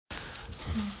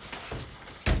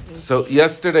So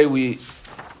yesterday we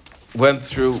went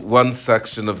through one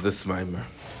section of this mimer.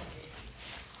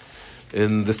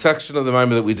 In the section of the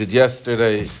mimer that we did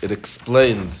yesterday, it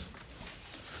explained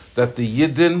that the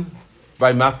Yidden,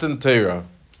 by Matan Torah,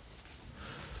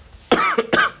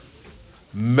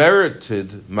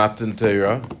 merited Matan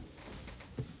Torah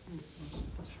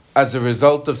as a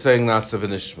result of saying Chayov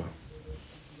Inish.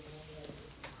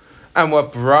 And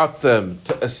what brought them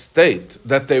to a state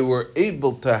that they were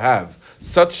able to have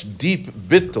such deep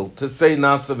bittul to say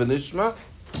Chayov Inish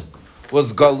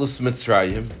was Galus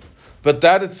Mitzrayim. But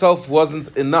that itself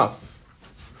wasn't enough,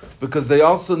 because they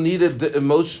also needed the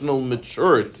emotional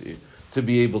maturity to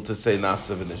be able to say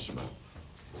Chayov Inish.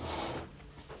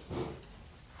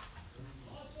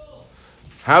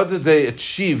 How did they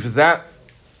achieve that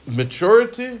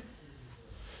maturity?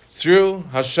 Through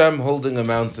Hashem holding a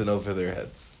mountain over their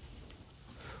heads.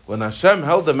 When Hashem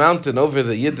held a mountain over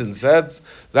the Yidden's heads,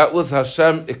 that was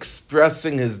Hashem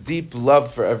expressing his deep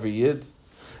love for every Yid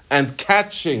and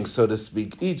catching, so to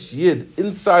speak, each Yid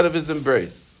inside of his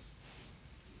embrace.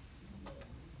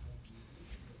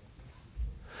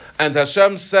 And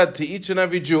Hashem said to each and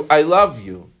every Jew, I love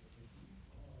you.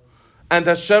 And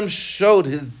Hashem showed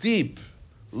his deep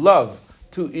love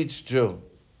to each Jew.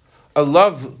 A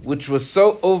love which was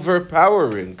so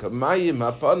overpowering, that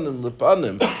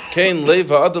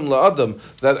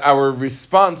our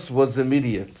response was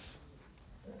immediate.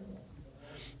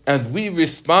 And we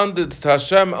responded to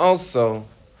Hashem also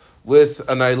with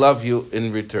an I love you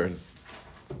in return.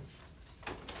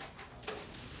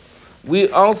 We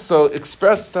also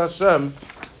expressed to Hashem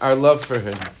our love for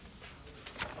him.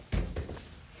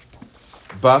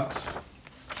 But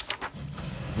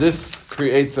this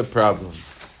creates a problem.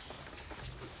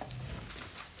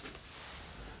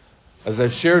 As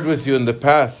I've shared with you in the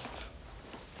past,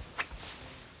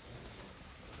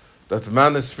 that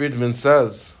Manis Friedman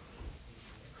says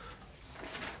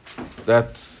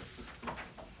that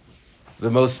the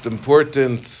most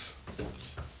important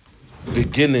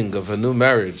beginning of a new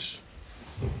marriage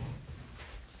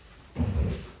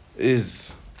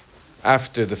is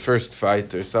after the first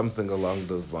fight, or something along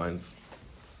those lines.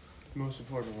 Most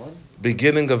important one?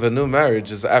 Beginning of a new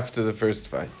marriage is after the first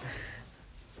fight.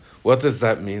 What does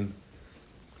that mean?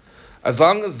 As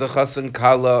long as the chas and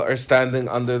kala are standing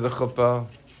under the chuppah,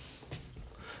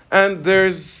 and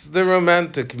there's the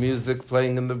romantic music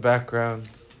playing in the background,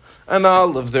 and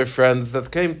all of their friends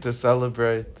that came to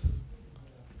celebrate,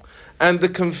 and the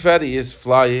confetti is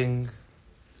flying,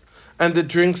 and the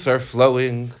drinks are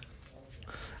flowing,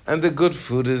 and the good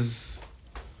food is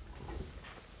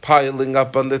piling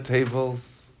up on the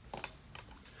tables.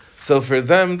 So for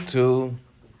them to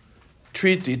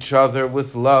treat each other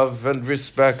with love and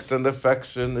respect and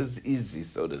affection is easy,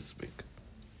 so to speak.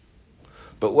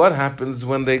 But what happens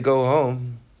when they go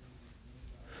home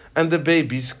and the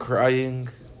baby's crying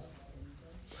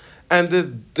and the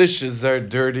dishes are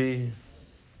dirty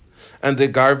and the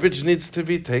garbage needs to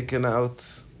be taken out?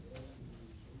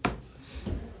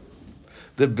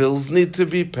 The bills need to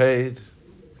be paid.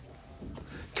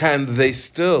 Can they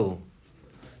still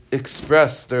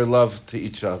express their love to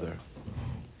each other?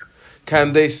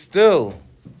 Can they still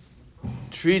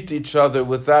treat each other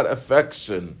with that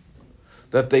affection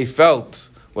that they felt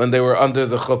when they were under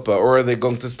the chuppah? Or are they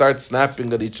going to start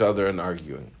snapping at each other and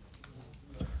arguing?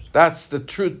 That's the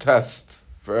true test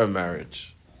for a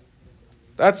marriage.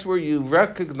 That's where you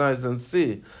recognize and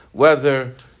see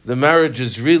whether the marriage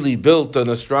is really built on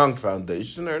a strong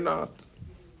foundation or not.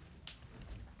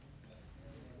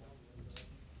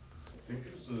 I think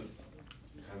there's a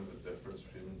kind of a difference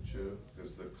between the two,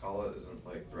 because the kala isn't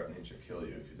like threatening to kill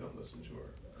you if you don't listen to her.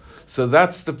 So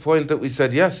that's the point that we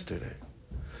said yesterday.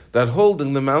 That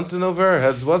holding the mountain over our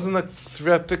heads wasn't a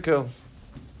threat to kill.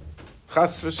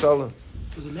 Chas v'shalom.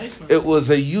 It was a nice one. It was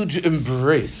a huge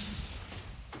embrace.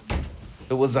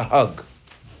 It was a hug.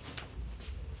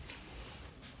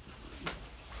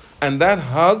 And that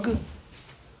hug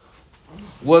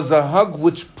was a hug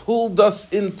which pulled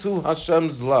us into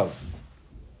Hashem's love.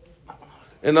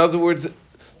 In other words,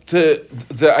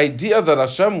 the idea that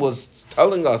Hashem was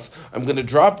telling us, I'm going to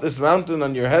drop this mountain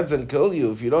on your heads and kill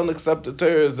you if you don't accept the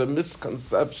Torah, is a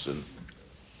misconception.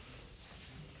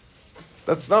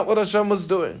 That's not what Hashem was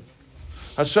doing.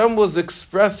 Hashem was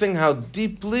expressing how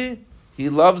deeply He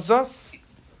loves us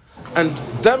and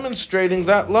demonstrating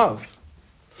that love.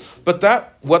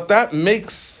 But what that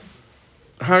makes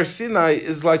Har Sinai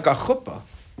is like a chuppah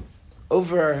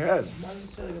over our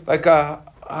heads, like a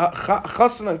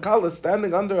chassan and kala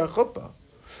standing under a chuppah.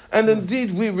 And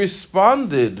indeed, we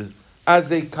responded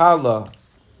as a kala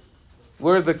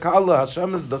We're the kala,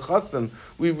 Hashem is the chassan.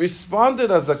 We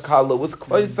responded as a kala with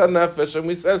klois nefesh,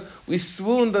 and we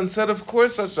swooned and said, of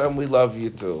course Hashem, we love you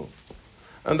too.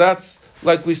 And that's,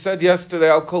 like we said yesterday,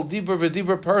 I'll call Dibur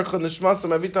v'Dibur Parcha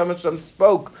Nishmasam. Every time Hashem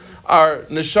spoke, our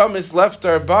neshamis left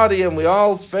our body and we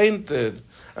all fainted.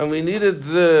 And we needed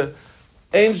the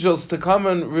angels to come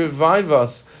and revive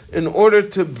us in order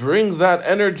to bring that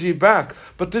energy back.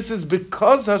 But this is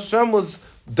because Hashem was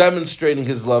demonstrating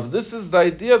His love. This is the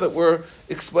idea that we're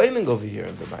explaining over here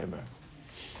in the Maimar.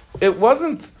 It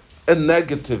wasn't a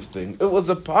negative thing. It was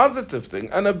a positive thing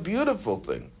and a beautiful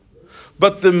thing.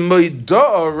 But the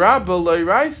Meidah Rabba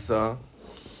Leiraisa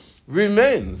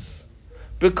remains,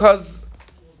 because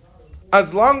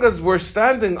as long as we're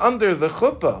standing under the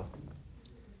chuppah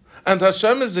and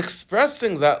Hashem is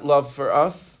expressing that love for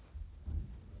us,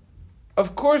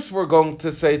 of course we're going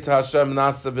to say to Hashem,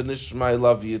 Nasa v'nishma, I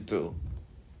love you too.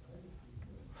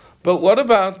 But what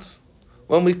about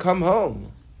when we come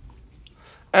home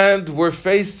and we're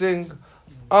facing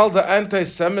all the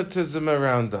anti-Semitism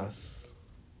around us?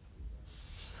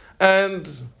 And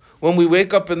when we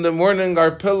wake up in the morning, our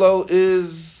pillow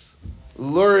is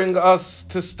luring us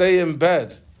to stay in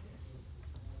bed.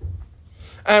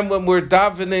 And when we're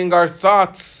davening, our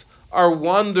thoughts are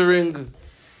wandering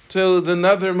to the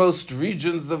nethermost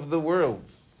regions of the world.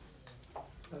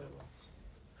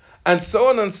 And so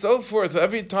on and so forth.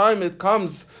 Every time it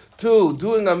comes to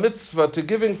doing a mitzvah, to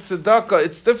giving tzedakah,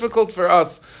 it's difficult for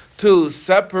us to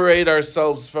separate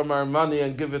ourselves from our money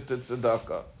and give it to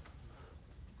tzedakah.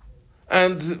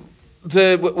 And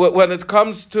when it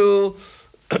comes to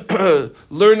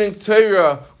learning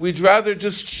Torah, we'd rather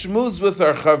just schmooze with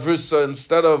our chavrusa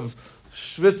instead of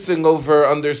schwitzing over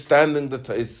understanding the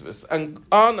Taisvis, and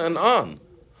on and on.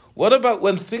 What about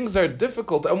when things are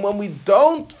difficult and when we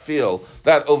don't feel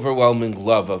that overwhelming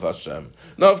love of Hashem?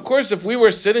 Now, of course, if we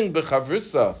were sitting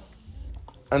b'chavrusa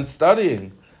and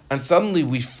studying, and suddenly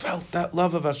we felt that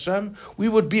love of Hashem, we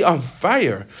would be on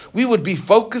fire. We would be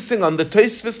focusing on the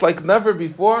Taisvis like never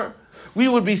before. We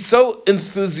would be so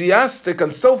enthusiastic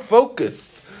and so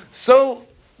focused, so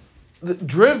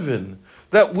driven,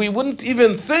 that we wouldn't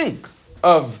even think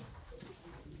of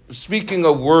speaking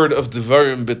a word of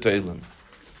Devarim B'Teilim.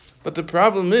 But the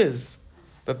problem is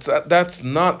that that's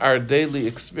not our daily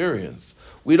experience.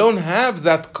 We don't have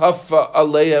that kafa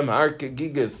aleim har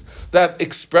kegigis, that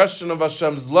expression of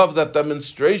Hashem's love, that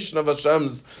demonstration of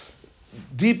Hashem's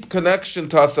deep connection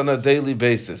to us on a daily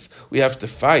basis. We have to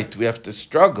fight, we have to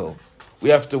struggle, we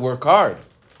have to work hard.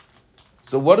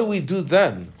 So what do we do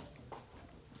then?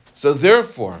 So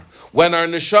therefore, when our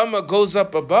neshama goes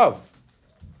up above,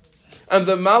 and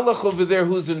the malach over there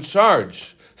who's in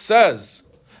charge says,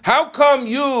 how come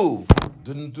you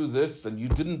didn't do this, and you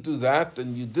didn't do that,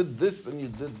 and you did this, and you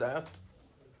did that?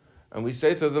 And we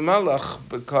say to the malach,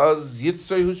 because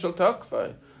Yitzray hu shel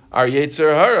takfai, our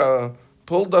Yetzer Hara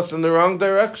pulled us in the wrong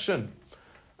direction.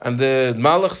 And the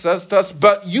malach says to us,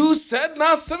 but you said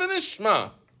Nasa v'nishma.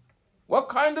 What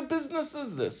kind of business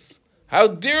is this? How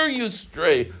dare you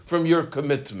stray from your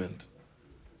commitment?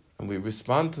 And we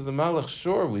respond to the malach,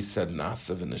 sure, we said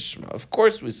Nasa v'nishma. Of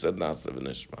course we said Nasa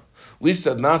v'nishma. We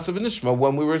said Nasa v'nishma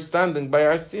when we were standing by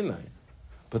our Sinai.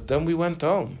 But then we went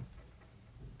home.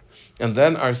 And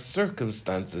then our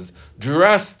circumstances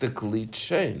drastically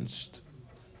changed.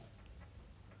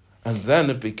 And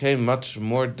then it became much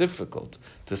more difficult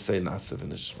to say Nasa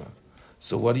v'nishma.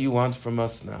 So what do you want from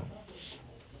us now?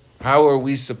 How are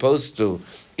we supposed to,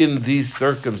 in these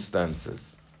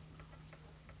circumstances,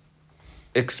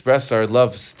 express our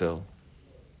love still?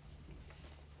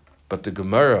 But the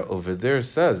Gemara over there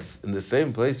says, in the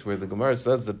same place where the Gemara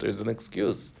says that there's an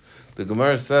excuse, the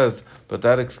Gemara says, but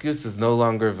that excuse is no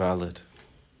longer valid.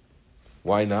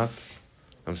 Why not?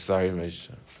 I'm sorry,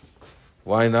 Meisha.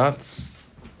 Why not?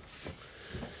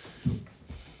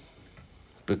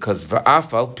 Because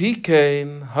va'af al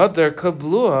pikein hadar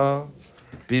kablua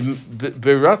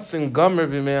biratzin gomer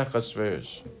b'mei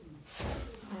Achashverosh.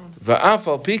 Va'af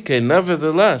al pikein,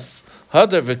 nevertheless,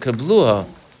 hadar v'kablua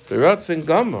biratzin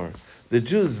gomer. The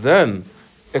Jews then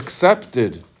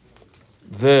accepted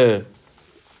the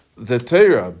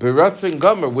Torah, biratzin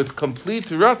gomer, with complete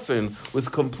ratzin, with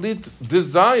complete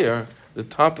desire, the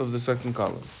top of the second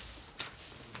column.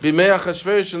 B'mei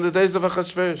Achashverosh, in the days of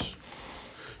Achashverosh.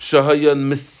 Shahayan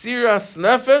mesiras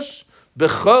nefesh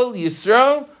bechol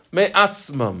Yisrael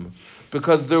me'atzmam,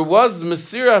 because there was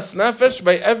mesiras nefesh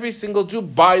by every single Jew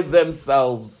by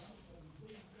themselves.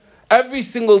 Every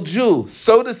single Jew,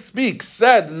 so to speak,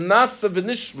 said Nasa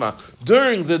v'nishma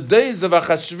during the days of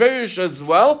Achashverosh as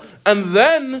well, and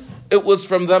then it was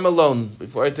from them alone.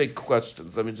 Before I take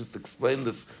questions, let me just explain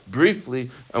this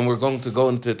briefly, and we're going to go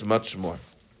into it much more.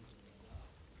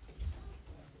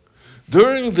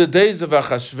 During the days of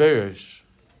Achashverosh,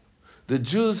 the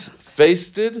Jews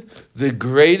faced the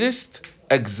greatest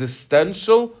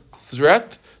existential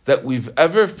threat that we've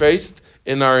ever faced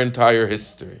in our entire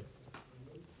history.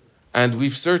 And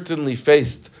we've certainly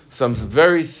faced some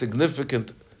very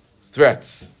significant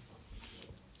threats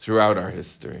throughout our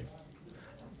history.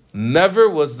 Never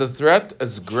was the threat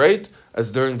as great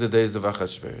as during the days of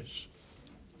Achashverosh.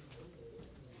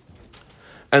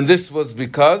 And this was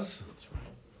because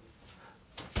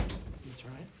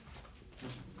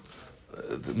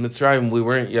Mitzrayim, we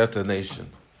weren't yet a nation.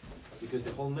 Because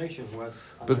the whole nation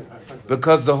was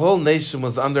because the whole nation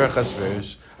was under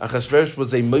Achashverosh. Achashverosh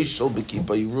was a Moshel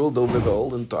Bekipa. He ruled over the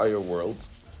whole entire world.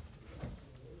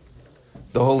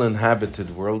 The whole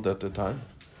inhabited world at the time.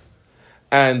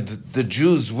 And the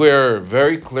Jews were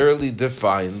very clearly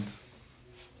defined.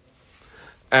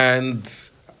 And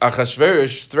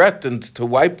Achashverosh threatened to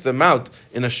wipe them out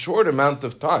in a short amount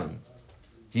of time.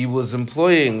 He was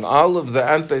employing all of the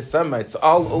anti-Semites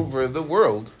all over the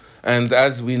world. And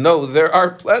as we know, there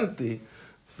are plenty.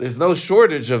 There's no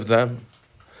shortage of them.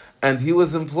 And he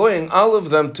was employing all of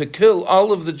them to kill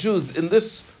all of the Jews in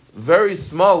this very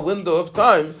small window of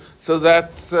time so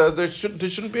that they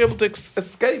shouldn't be able to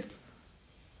escape.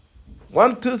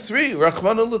 1, 2, 3,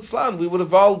 Rachmana litzlan, we would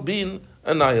have all been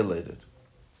annihilated.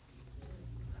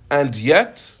 And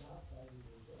yet,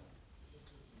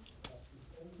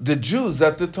 the Jews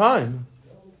at the time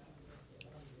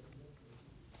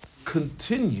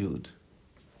continued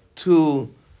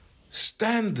to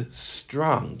stand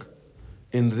strong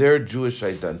in their Jewish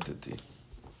identity.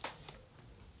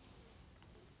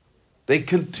 They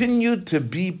continued to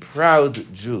be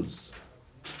proud Jews.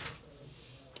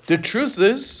 The truth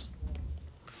is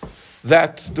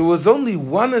that there was only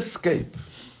one escape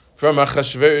from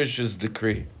Achashverosh's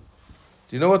decree.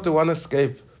 Do you know what the one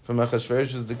escape from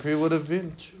Achashverosh's decree would have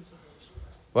been?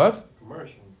 What?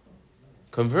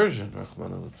 Conversion,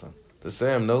 Rahman al-Islam. To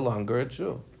say, I'm no longer a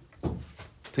Jew.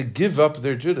 To give up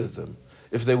their Judaism.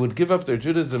 If they would give up their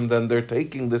Judaism, then they're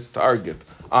taking this target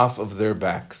off of their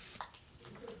backs.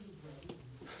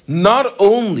 Not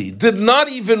only did not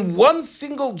even one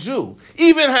single Jew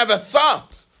even have a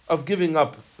thought of giving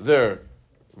up their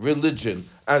religion,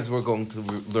 as we're going to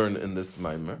learn in this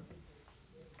Maimer,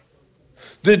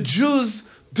 the Jews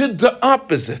did the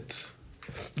opposite.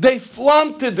 They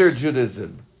flaunted their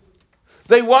Judaism.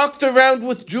 They walked around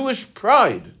with Jewish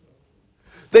pride.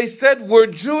 They said, we're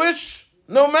Jewish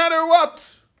no matter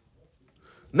what.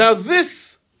 Now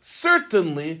this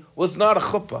certainly was not a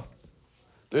chuppah.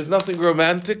 There's nothing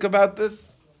romantic about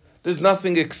this. There's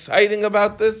nothing exciting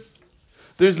about this.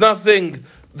 There's nothing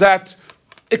that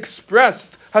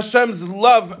expressed Hashem's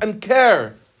love and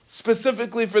care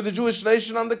specifically for the Jewish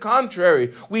nation. On the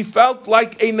contrary, we felt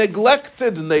like a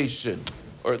neglected nation.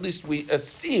 Or at least we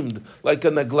seemed like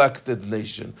a neglected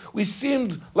nation. We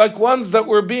seemed like ones that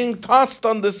were being tossed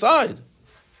on the side.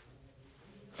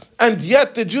 And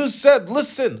yet the Jews said,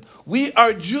 listen, we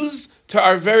are Jews to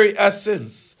our very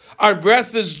essence. Our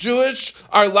breath is Jewish,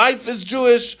 our life is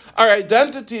Jewish, our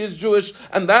identity is Jewish,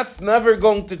 and that's never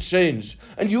going to change.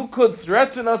 And you could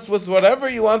threaten us with whatever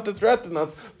you want to threaten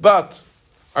us, but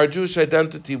our Jewish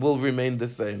identity will remain the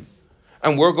same.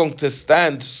 And we're going to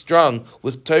stand strong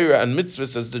with Torah and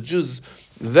mitzvahs as the Jews.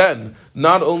 Then,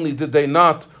 not only did they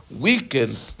not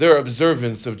weaken their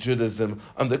observance of Judaism,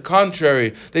 on the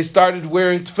contrary, they started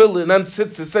wearing tefillin and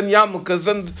tzitzis and yarmulkes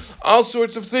and all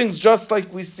sorts of things, just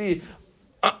like we see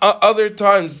other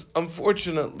times,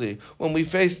 unfortunately, when we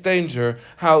face danger,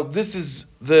 how this is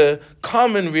the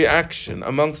common reaction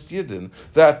amongst Yidden,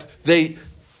 that they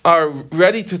are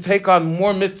ready to take on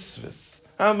more mitzvahs.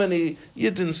 How many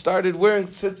Yidden started wearing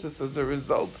tzitzis as a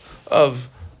result of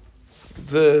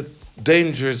the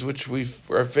dangers which we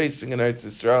are facing in Eretz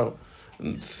Yisrael?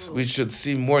 And we should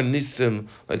see more nisim,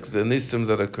 like the nisim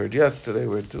that occurred yesterday,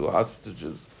 where 2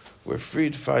 hostages were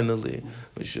freed finally.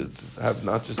 We should have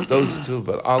not just those 2,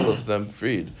 but all of them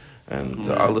freed, and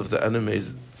all of the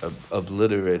enemies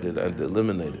obliterated and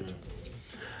eliminated.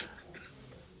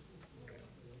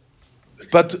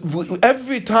 But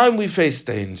every time we face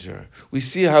danger, we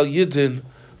see how Yidden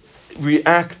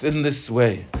react in this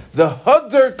way. The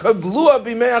Hadar Kablua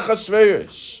Bimei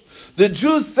Achashverosh. The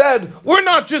Jews said, we're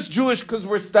not just Jewish because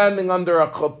we're standing under a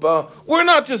chuppah. We're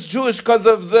not just Jewish because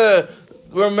of the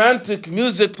romantic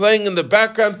music playing in the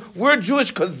background. We're Jewish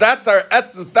because that's our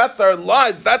essence, that's our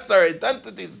lives, that's our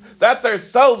identities, that's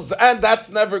ourselves, and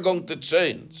that's never going to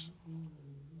change.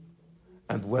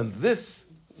 And when this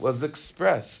was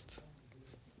expressed,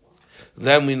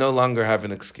 then we no longer have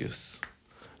an excuse.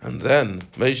 And then,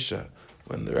 Moshe,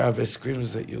 when the rabbi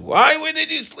screams at you, why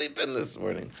did you sleep in this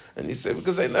morning? And you say,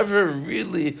 because I never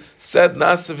really said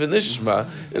Nasiv and Ishma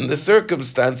in the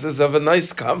circumstances of a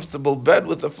nice, comfortable bed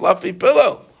with a fluffy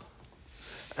pillow.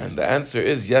 And the answer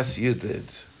is, yes, you did.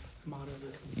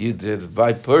 You did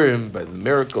by Purim, by the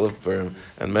miracle of Purim,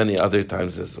 and many other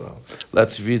times as well.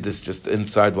 Let's read this just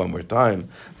inside one more time.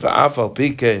 Va'afal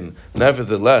pikein,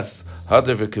 nevertheless,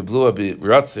 Hadar v'kiblua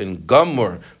b'ratzin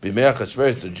gamur b'mei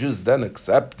Achashverosh. The Jews then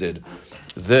accepted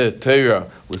the Torah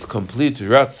with complete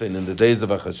ratzin in the days of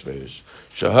Achashverosh.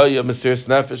 Shahaya mesiras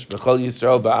nefesh b'chol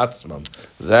Yisrael ba'atzmam.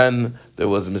 Then there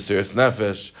was mesiras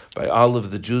nefesh by all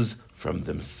of the Jews from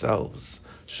themselves.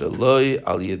 Shaloi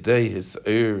al yedei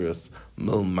hisayrus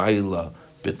milmaila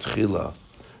betchila,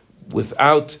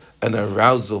 without an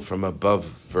arousal from above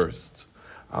first.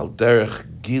 Al derech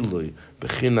gilui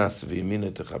bechinas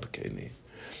v'yimina techabkeni.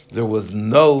 There was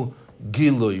no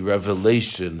gilui,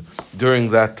 revelation,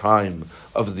 during that time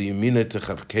of the yimina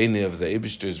techabkeni, of the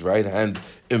Eibishter's right hand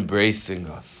embracing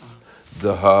us.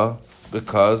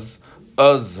 Because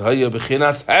Az haya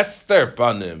bechinas hester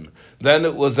panim. Then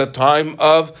it was a time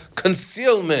of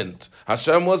concealment.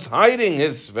 Hashem was hiding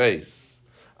His face.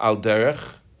 Al derech,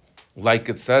 like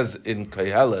it says in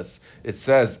Koheles, it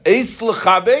says eis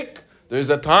lechabek. There's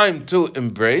a time to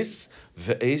embrace,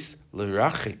 ve'eis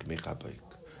lerachik mechabek,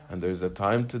 and there's a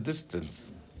time to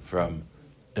distance from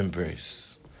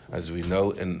embrace. As we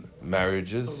know in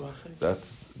marriages, that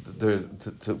there's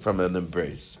from an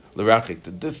embrace, lerachik,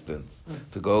 to distance,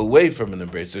 to go away from an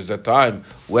embrace. There's a time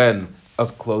when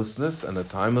of closeness and a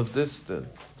time of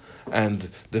distance, and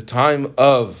the time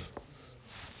of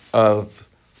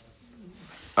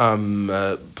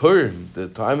Purim, the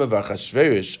time of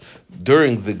Achashverosh,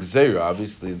 during the Gzeira,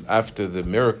 obviously after the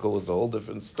miracle was a whole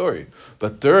different story,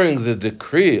 but during the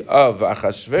decree of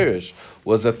Achashverosh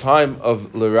was a time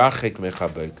of Lerachik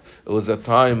Mechabek. It was a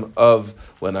time of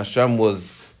when Hashem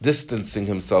was distancing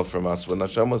Himself from us, when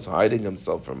Hashem was hiding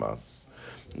Himself from us,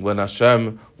 when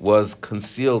Hashem was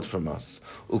concealed from us.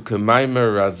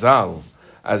 Ukemaimer Razal,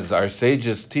 as our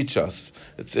sages teach us.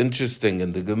 It's interesting,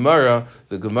 in the Gemara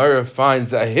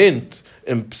finds a hint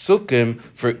in Psukim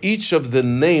for each of the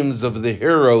names of the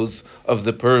heroes of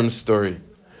the Purim story.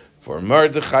 For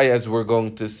Mordechai, as we're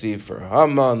going to see, for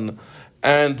Haman,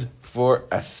 and for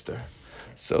Esther.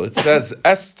 So it says,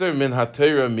 Esther min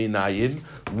ha-Torah minayin.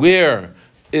 Where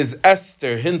is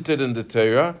Esther hinted in the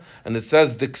Torah? And it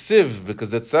says Diksiv,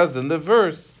 because it says in the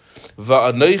verse,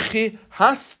 Va'anoichi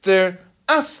haster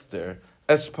Esther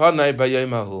espanai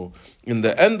bayemahu. In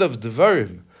the end of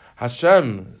Devarim,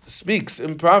 Hashem speaks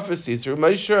in prophecy through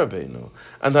Moshe Rabbeinu,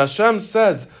 and Hashem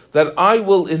says that I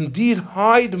will indeed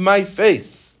hide my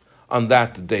face on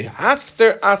that day.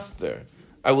 Haster Aster,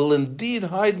 I will indeed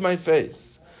hide my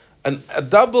face. And a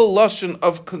double lashon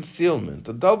of concealment,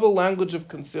 a double language of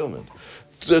concealment.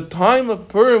 The time of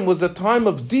Purim was a time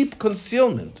of deep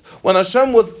concealment, when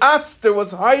Hashem was Aster,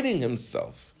 was hiding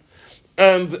Himself.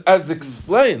 And as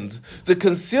explained, the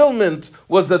concealment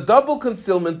was a double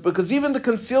concealment because even the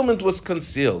concealment was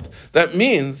concealed. That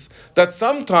means that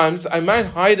sometimes I might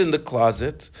hide in the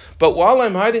closet, but while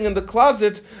I'm hiding in the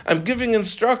closet, I'm giving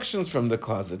instructions from the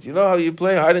closet. You know how you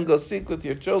play hide and go seek with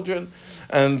your children?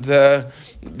 And they're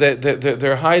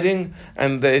hiding,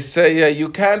 and they say, you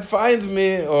can't find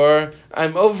me, or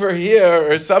I'm over here,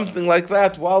 or something like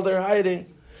that while they're hiding.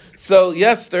 So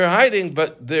yes, they're hiding,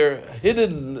 but their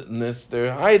hiddenness,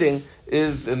 their hiding,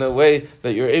 is in a way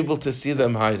that you're able to see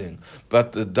them hiding.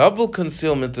 But the double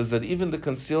concealment is that even the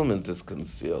concealment is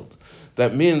concealed.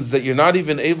 That means that you're not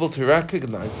even able to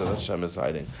recognize that Hashem is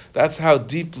hiding. That's how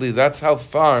deeply, that's how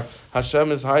far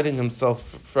Hashem is hiding Himself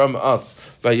from us.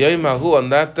 By Yom Hahu, on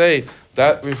that day,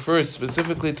 that refers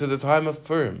specifically to the time of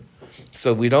Purim.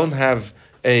 So we don't have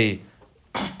a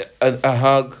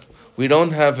hug, we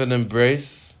don't have an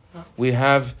embrace, we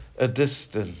have a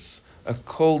distance, a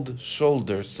cold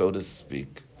shoulder, so to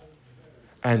speak.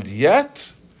 And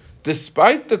yet,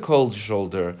 despite the cold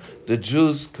shoulder, the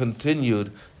Jews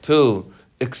continued to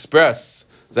express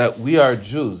that we are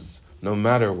Jews, no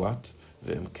matter what.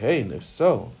 If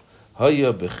so, so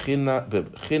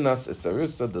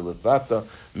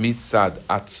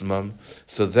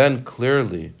then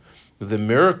clearly, the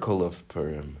miracle of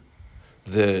Purim,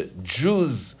 the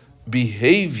Jews'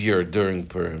 behavior during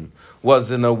Purim, was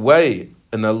in a way,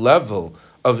 in a level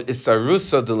of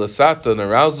isarusa de lasata, an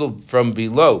arousal from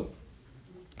below,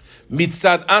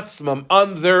 mitzad atzmam,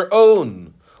 on their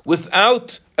own,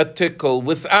 without a tickle,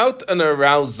 without an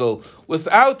arousal,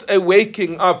 without a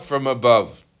waking up from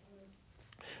above.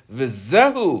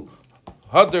 V'zehu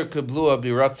hadar kiblu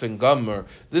biratzin gomer.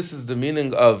 This is the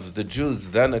meaning of the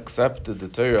Jews then accepted the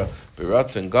Torah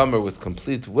biratzin gomer, with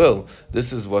complete will.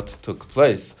 This is what took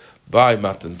place by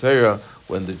Matan Torah,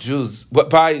 when the Jews,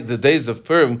 by the days of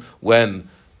Purim, when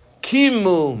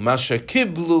kimu masha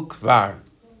kiblu kvar,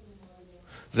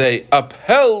 they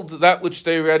upheld that which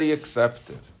they already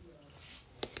accepted.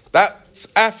 That's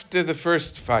after the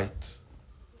first fight.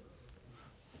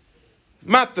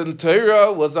 Matan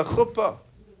Torah was a chuppah.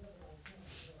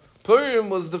 Purim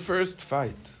was the first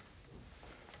fight.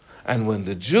 And when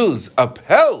the Jews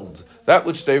upheld that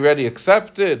which they already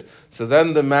accepted, so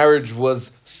then the marriage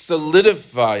was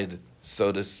solidified,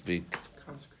 so to speak.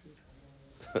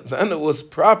 Then it was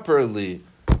properly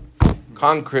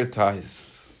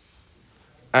concretized.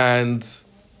 And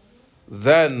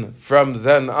then, from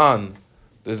then on,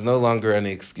 there's no longer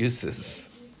any excuses.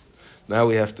 Now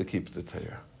we have to keep the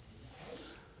Torah.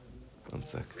 One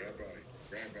second.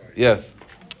 Rabbi. Yes.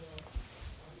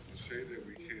 To say that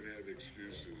we can't have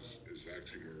excuses is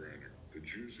oxymoronic. The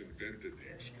Jews invented the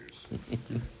excuse.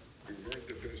 We weren't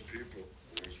the best people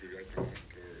once we got to Mount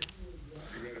Torah.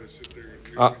 You got to sit there and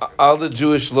read All the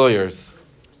Jewish lawyers.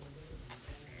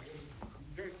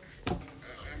 Look, I'm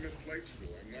in flight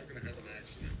school. I'm not going to have an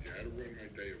accident. You had to ruin my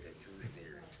day about Jewish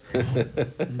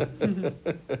lawyers.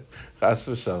 Chas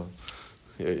v'shalom.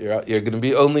 You're going to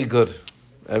be only good.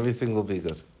 Everything will be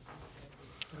good.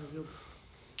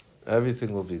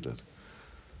 Everything will be good.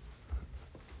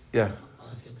 Yeah.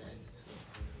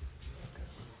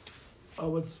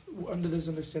 What's under this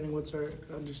understanding? What's our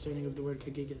understanding of the word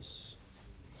kagigas?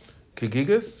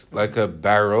 Kagigas, like a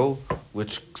barrel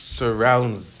which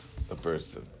surrounds a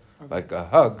person, like a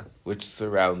hug which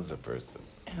surrounds a person.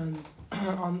 And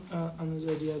on this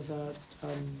idea that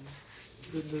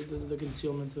the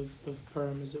concealment of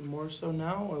Purim, is it more so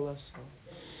now or less so?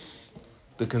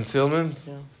 The concealment?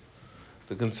 Yeah.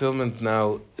 The concealment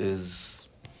now is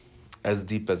as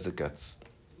deep as it gets.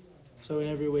 So in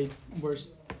every way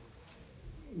worse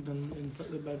than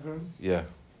by Purim? Yeah.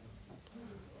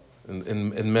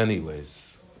 In many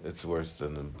ways, it's worse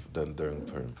than during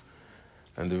Purim.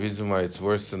 And the reason why it's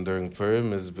worse than during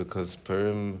Purim is because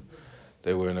Purim,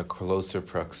 they were in a closer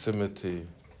proximity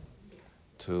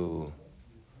to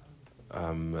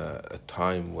a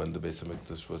time when the Beis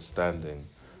HaMikdash was standing.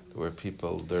 There were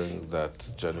people during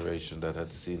that generation that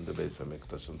had seen the Beis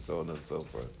HaMikdash and so on and so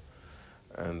forth.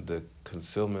 And the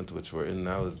concealment which we're in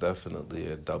now is definitely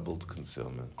a doubled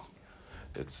concealment.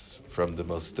 It's from the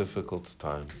most difficult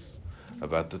times.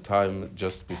 About the time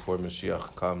just before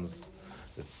Mashiach comes,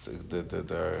 it's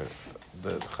the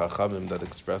Chachamim that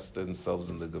expressed themselves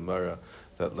in the Gemara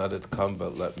that let it come,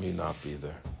 but let me not be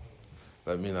there.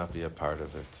 Let me not be a part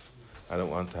of it. I don't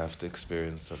want to have to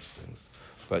experience such things.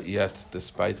 But yet,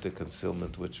 despite the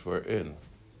concealment which we're in,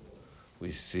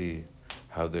 we see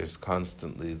how there's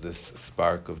constantly this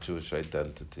spark of Jewish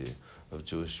identity, of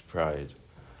Jewish pride,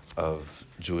 of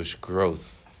Jewish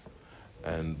growth.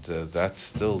 And that's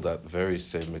still that very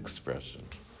same expression.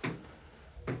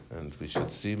 And we should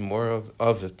see more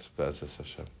of it, B'ezras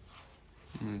Hashem.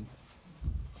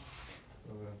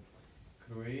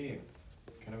 Could we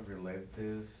kind of relate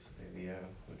this idea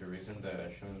with the reason that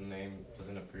Hashem's name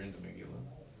doesn't appear in the Megillah?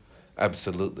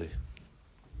 Absolutely.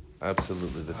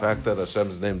 The fact that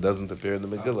Hashem's name doesn't appear in the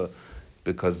Megillah,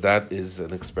 because that is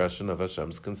an expression of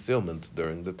Hashem's concealment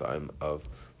during the time of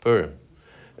Purim.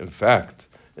 In fact,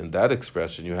 in that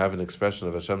expression, you have an expression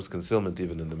of Hashem's concealment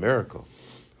even in the miracle.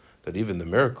 That even the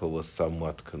miracle was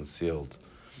somewhat concealed.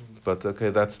 But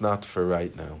okay, that's not for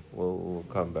right now. We'll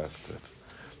come back to it.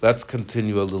 Let's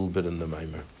continue a little bit in the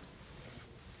Maimer.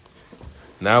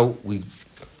 Now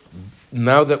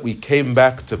that we came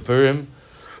back to Purim,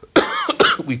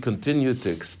 we continue to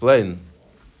explain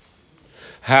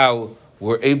how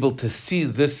we're able to see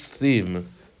this theme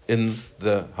in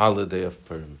the holiday of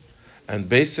Purim. And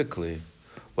basically,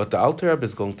 what the Alter Rebbe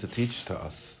is going to teach to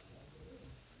us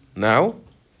now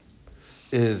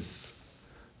is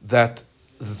that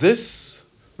this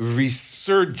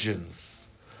resurgence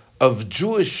of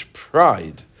Jewish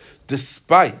pride,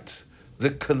 despite the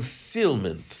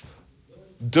concealment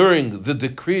during the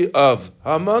decree of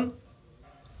Haman,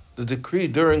 the decree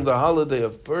during the holiday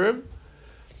of Purim,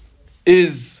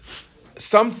 is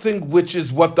something which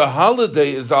is what the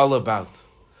holiday is all about.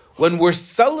 When we're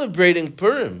celebrating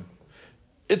Purim,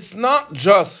 it's not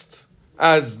just,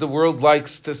 as the world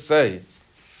likes to say,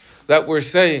 that we're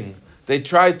saying They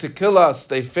tried to kill us,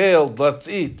 they failed, let's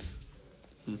eat.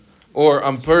 Or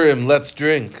on Purim, let's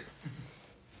drink.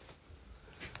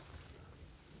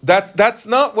 That's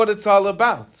not what it's all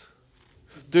about.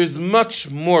 There's much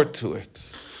more to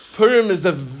it. Purim is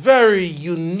a very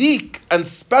unique and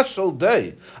special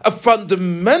day, a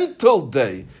fundamental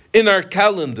day in our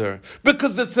calendar,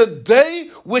 because it's a day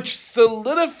which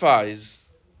solidifies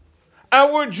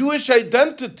our Jewish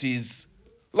identities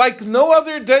like no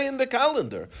other day in the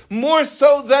calendar. More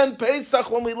so than Pesach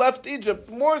when we left Egypt,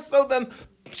 more so than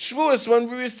Shavuos when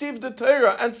we received the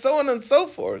Torah, and so on and so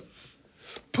forth.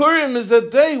 Purim is a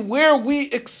day where we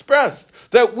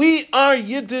expressed that we are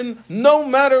Yidden no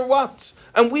matter what,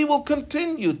 and we will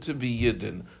continue to be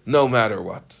Yidden no matter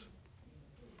what.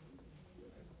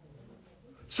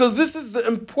 So this is the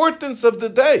importance of the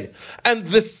day, and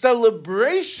the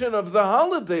celebration of the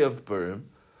holiday of Purim,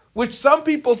 which some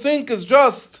people think is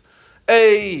just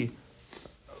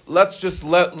let's just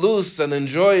let loose and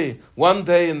enjoy one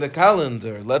day in the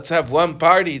calendar. Let's have one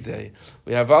party day.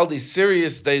 We have all these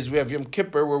serious days. We have Yom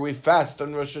Kippur where we fast,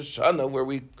 and Rosh Hashanah where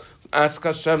we ask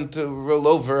Hashem to rule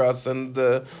over us, and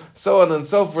so on and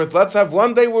so forth. Let's have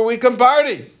one day where we can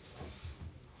party.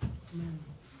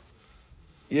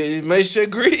 Moshe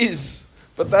agrees,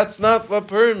 but that's not what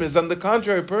Purim is. On the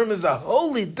contrary, Purim is a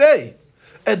holy day,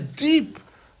 a deep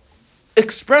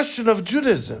expression of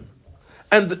Judaism.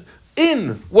 And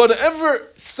in whatever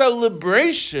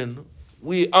celebration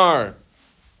we are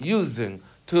using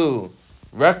to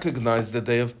recognize the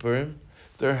day of Purim,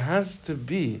 there has to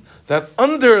be that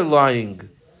underlying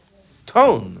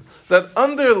tone, that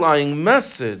underlying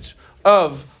message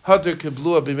of Hadar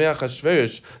Kiblua B'Mei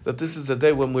Achashverosh, that this is a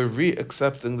day when we're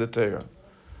re-accepting the Torah.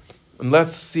 And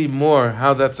let's see more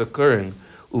how that's occurring.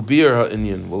 Ubir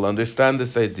ha'inyan, we'll understand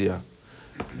this idea.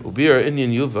 Ubir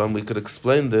ha'inyan yuvam, we could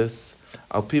explain this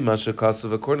al pi ma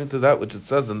shekasav, according to that which it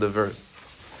says in the verse.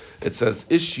 It says,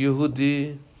 Ish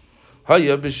Yehudi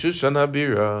haya b'Shushan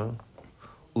habira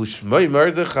ushmoi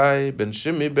Mordechai ben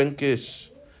Shimi ben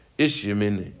Kish Ish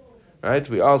Yemini. Right?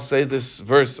 We all say this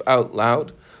verse out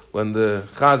loud when the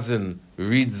Chazan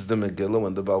reads the Megillah,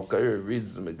 when the Balkair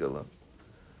reads the Megillah.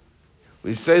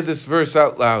 We say this verse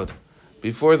out loud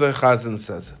before the Chazan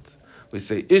says it. We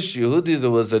say, Ish Yehudi, there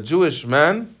was a Jewish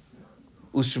man,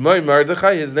 Ushmoi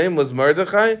Mordechai, his name was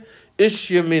Mordechai, Ish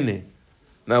Yemini.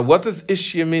 Now, what does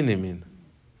Ish Yemini mean?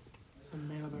 It's a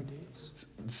man of our days.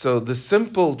 So the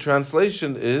simple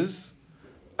translation is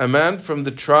a man from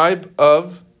the tribe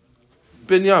of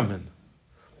Binyamin.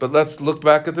 But let's look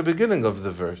back at the beginning of the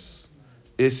verse.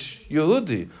 Ish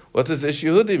Yehudi. What does Ish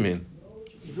Yehudi mean?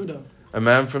 Yehuda. A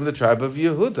man from the tribe of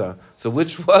Yehuda. So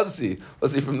which was he?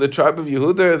 Was he from the tribe of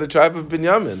Yehuda or the tribe of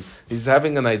Binyamin? He's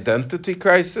having an identity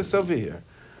crisis over here.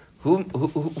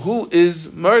 Who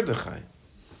is Mordechai?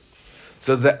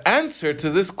 So the answer to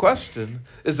this question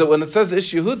is that when it says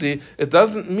Ish Yehudi, it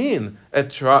doesn't mean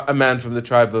a man from the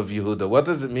tribe of Yehuda. What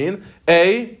does it mean?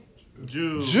 A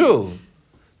Jew.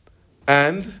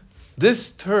 And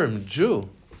this term, Jew,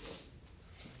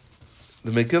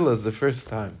 the Megillah is the first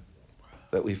time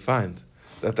that we find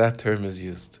that term is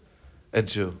used. A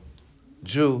Jew.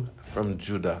 Jew from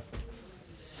Judah.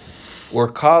 We're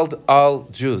called all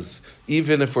Jews,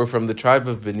 even if we're from the tribe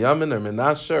of Binyamin or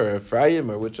Menashe or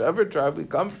Ephraim or whichever tribe we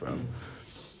come from.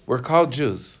 We're called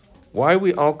Jews. Why are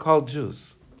we all called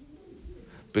Jews?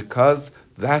 Because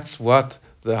that's what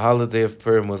the holiday of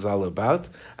Purim was all about,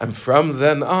 and from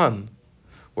then on,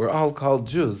 we're all called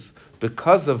Jews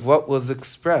because of what was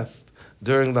expressed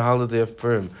during the holiday of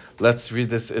Purim. Let's read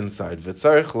this inside.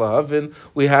 V'tzarich lahavin,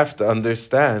 we have to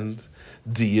understand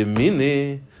the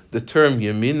Yemini, the term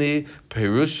Yemini,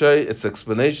 Perushay, its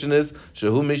explanation is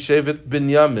Shehu Mishevet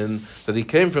Binyamin, that he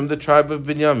came from the tribe of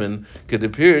Binyamin.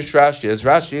 Kedepirish Rashi, as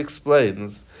Rashi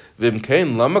explains,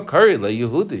 Vimkein Lama Kari Le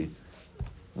Yehudi.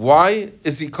 Why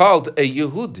is he called a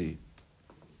Yehudi?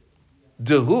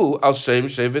 Dehu al Shem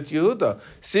Shevet Yehuda.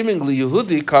 Seemingly,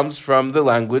 Yehudi comes from the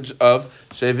language of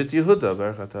Shevet Yehuda.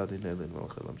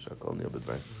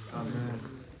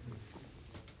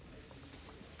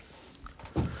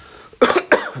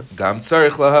 Gam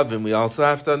tzarich lahavim. We also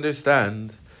have to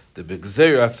understand the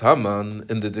B'Gzeras Haman,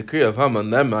 in the decree of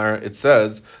Haman Nemar. It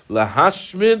says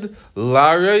lahashmid,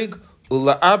 lareg,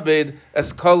 ula'abed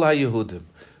es kol haYehudim.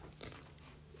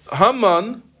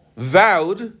 Haman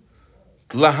vowed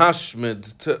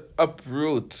lahashmid, to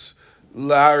uproot,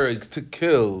 lareg, to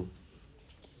kill,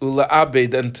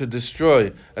 ula'abed, and to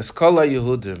destroy, as kol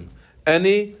Yehudim,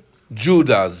 any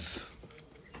Judas,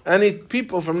 any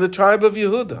people from the tribe of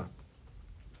Yehuda.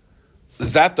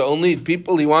 Is that the only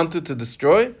people he wanted to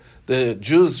destroy? The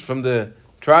Jews from the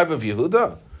tribe of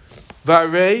Yehuda?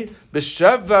 Varei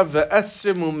b'sheva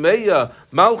ve'esrim umeya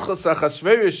malchus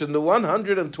Achashverosh, in the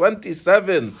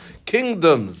 127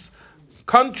 kingdoms,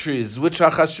 countries which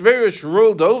Achashverosh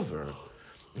ruled over.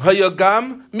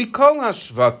 Hayagam mikol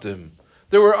hashvatim.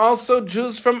 There were also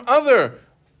Jews from other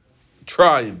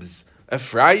tribes,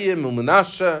 Ephraim,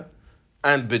 Menashe,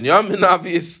 and Binyamin,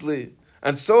 obviously,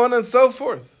 and so on and so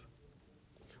forth.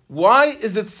 Why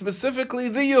is it specifically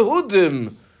the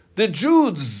Yehudim, the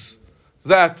Jews,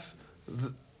 that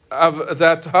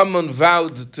Haman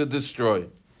vowed to destroy?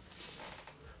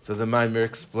 So the Maimer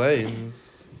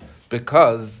explains,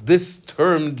 because this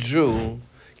term Jew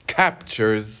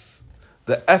captures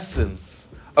the essence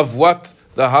of what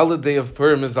the holiday of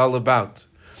Purim is all about.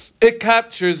 It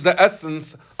captures the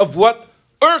essence of what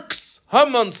irks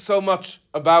Haman so much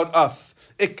about us.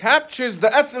 It captures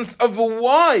the essence of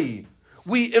why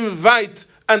we invite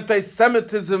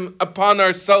anti-Semitism upon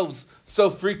ourselves so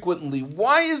frequently.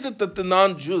 Why is it that the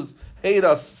non-Jews hate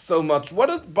us so much?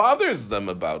 What bothers them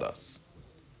about us?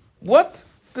 What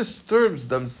disturbs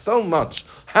them so much?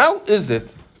 How is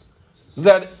it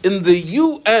that in the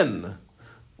UN,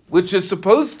 which is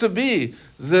supposed to be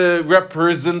the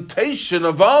representation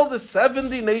of all the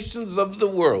 70 nations of the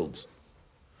world,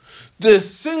 the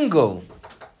single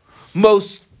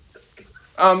most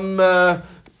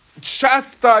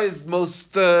chastised,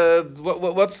 most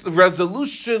what's the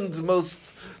resolutions,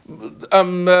 most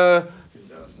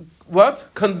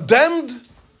condemned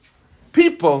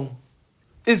people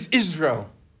is Israel.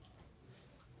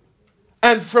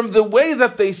 And from the way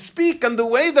that they speak and the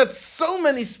way that so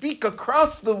many speak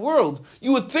across the world,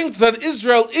 you would think that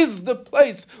Israel is the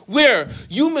place where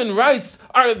human rights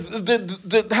are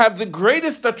have the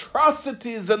greatest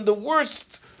atrocities and the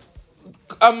worst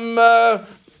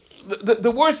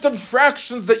the worst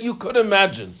infractions that you could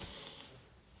imagine.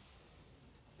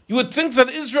 You would think that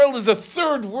Israel is a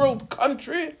third world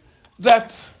country.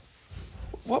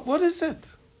 What is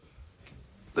it?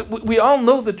 We all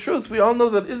know the truth. We all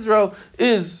know that Israel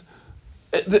is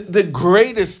the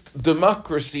greatest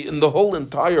democracy in the whole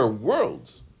entire world.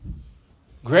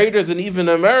 Greater than even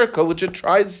America, which it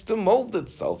tries to mold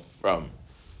itself from.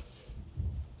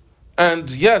 And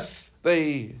yes,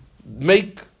 they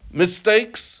make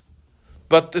mistakes,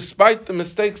 but despite the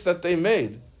mistakes that they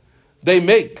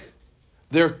make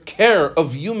their care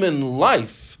of human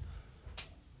life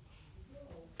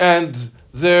and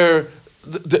their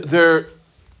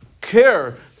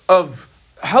care of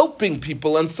helping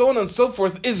people and so on and so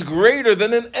forth is greater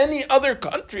than in any other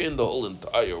country in the whole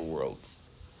entire world.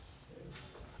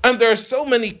 And there are so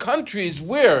many countries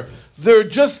where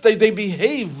they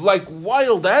behave like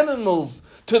wild animals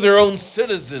to their own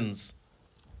citizens.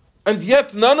 And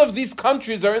yet none of these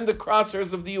countries are in the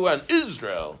crosshairs of the UN.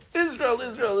 Israel.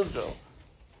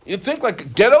 You think,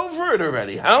 get over it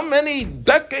already. How many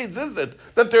decades is it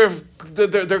that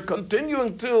they're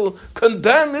continuing to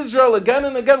condemn Israel again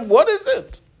and again? What is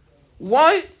it?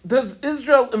 Why does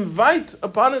Israel invite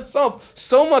upon itself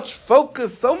so much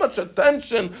focus, so much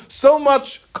attention, so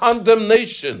much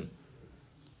condemnation?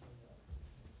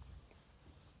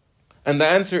 And the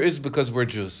answer is because we're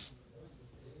Jews.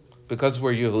 Because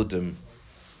we're Yehudim.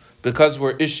 Because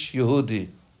we're Ish Yehudi.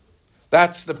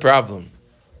 That's the problem.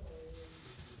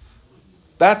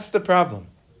 That's the problem.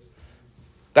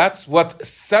 That's what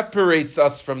separates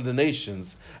us from the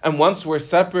nations. And once we're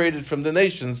separated from the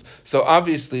nations, so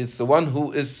obviously it's the one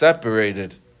who is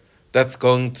separated that's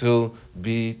going to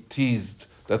be teased,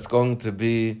 that's going to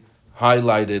be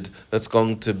highlighted, that's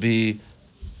going to be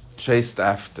chased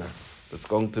after, that's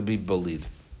going to be bullied.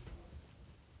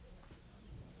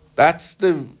 That's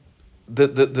the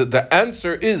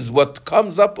answer is what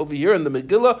comes up over here in the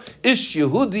Megillah, Ish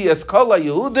Yehudi Eskala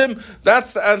Yehudim.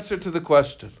 That's the answer to the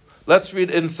question. Let's read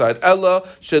inside. Ella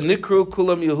shenikru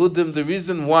kulam Yehudim. The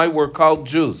reason why we're called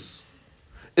Jews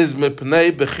is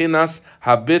mipnei bechinas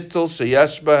habitul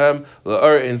sheyesh bahem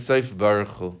la'or ein seif baruch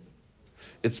hu.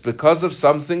 It's because of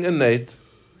something innate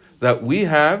that we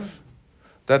have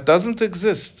that doesn't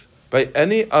exist by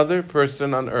any other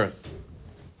person on earth,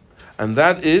 and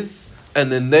that is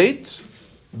an innate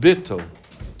bittul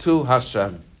to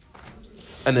Hashem.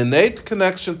 An innate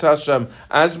connection to Hashem,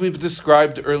 as we've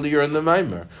described earlier in the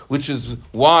Maimer, which is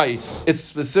why it's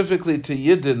specifically to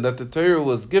Yidden that the Torah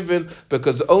was given,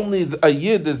 because only a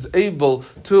Yid is able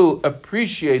to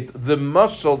appreciate the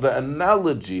mashal, the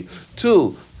analogy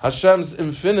to Hashem's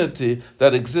infinity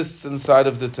that exists inside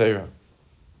of the Torah.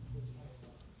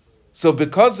 So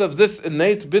because of this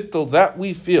innate bittul that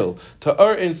we feel, to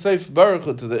Or Ein Sof Baruch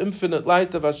Hu, to the infinite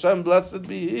light of Hashem, blessed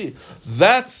be He,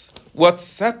 that's what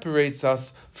separates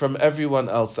us from everyone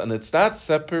else. And it's that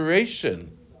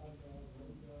separation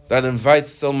that invites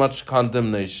so much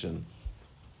condemnation.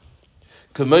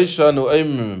 As we say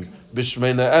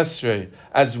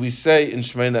in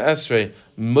Shmeina Esrei,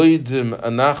 Moidim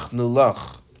anachnu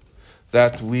lach,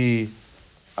 that we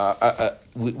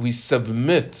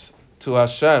submit to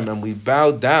Hashem and we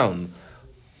bow down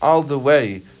all the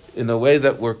way in a way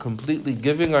that we're completely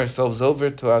giving ourselves over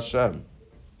to Hashem.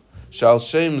 Shal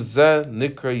Shem Zeh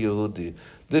Nikra Yehudi.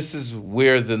 This is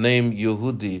where the name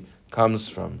Yehudi comes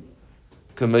from.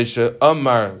 Kamesha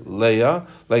Amar Leah,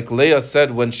 like Leah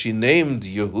said when she named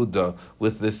Yehuda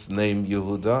with this name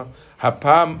Yehuda,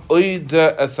 Hapam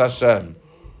Oida es Hashem.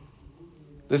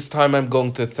 This time I'm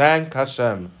going to thank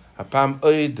Hashem. Hapam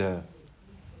Oida.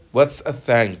 What's a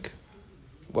thank?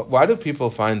 Why do people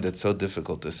find it so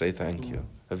difficult to say thank you?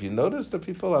 Have you noticed that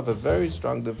people have a very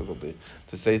strong difficulty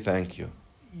to say thank you?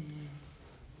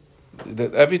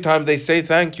 That every time they say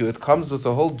thank you, it comes with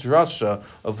a whole drasha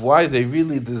of why they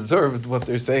really deserved what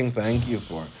they're saying thank you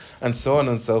for, and so on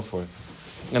and so forth.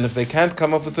 And if they can't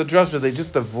come up with a drasha, they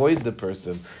just avoid the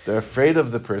person. They're afraid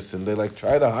of the person. They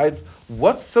try to hide.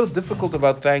 What's so difficult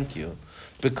about thank you?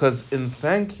 Because in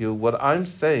thank you, what I'm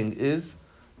saying is,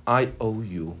 I owe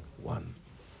you one.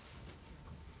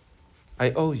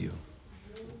 I owe you.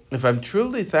 If I'm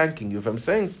truly thanking you, if I'm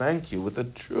saying thank you with a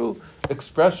true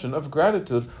expression of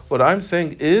gratitude, what I'm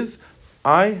saying is,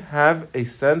 I have a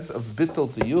sense of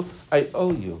bittul to you, I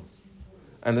owe you.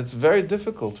 And it's very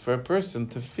difficult for a person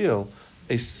to feel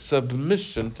a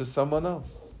submission to someone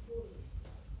else.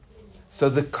 So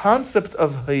the concept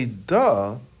of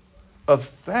haidah, of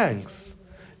thanks,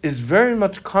 is very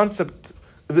much connected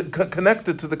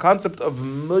to the concept of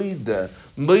moida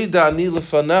ani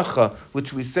lefanecha,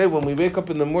 which we say when we wake up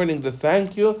in the morning, the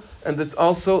thank you, and it's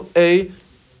also a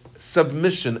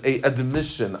submission, a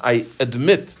admission. I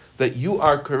admit that you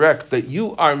are correct, that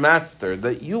you are master,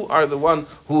 that you are the one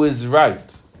who is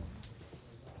right.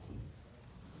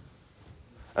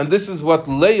 And this is what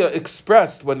Leah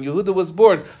expressed when Yehuda was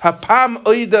born. Hapam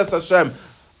oidas Hashem.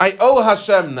 I owe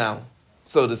Hashem now,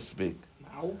 so to speak.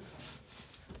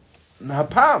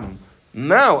 Hapam.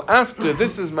 Now, after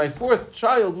this is my fourth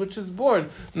child which is born,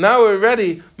 now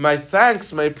already my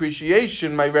thanks, my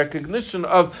appreciation, my recognition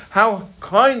of how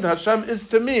kind Hashem is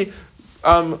to me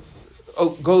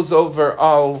goes over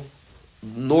all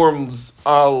norms,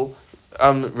 all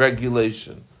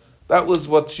regulation. That was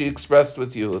what she expressed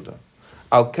with Yehuda.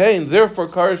 Al Kain, therefore,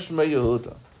 Karishma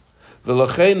Yehuda.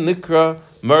 V'lachein nikra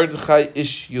Mordechai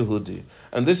Ish Yehudi.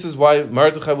 And this is why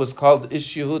Mordechai was called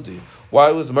Ish Yehudi.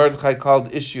 Why was Mordechai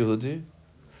called Ish Yehudi?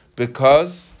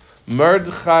 Because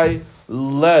Mordechai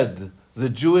led the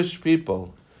Jewish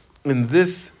people in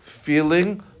this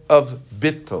feeling of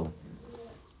bittul,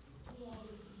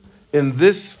 in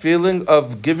this feeling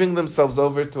of giving themselves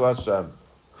over to Hashem.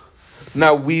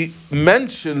 Now, we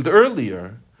mentioned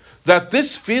earlier that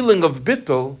this feeling of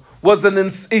bittul was an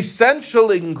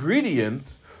essential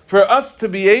ingredient for us to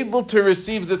be able to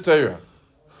receive the Torah.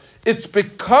 It's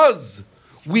because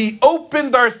we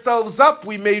opened ourselves up,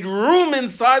 we made room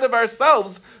inside of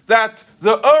ourselves, that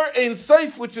the Or Ein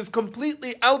Sof, which is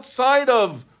completely outside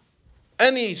of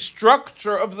any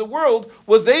structure of the world,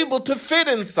 was able to fit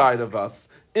inside of us,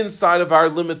 inside of our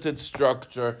limited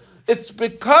structure. It's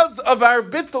because of our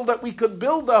bittul that we could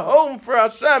build a home for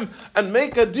Hashem and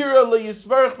make a dira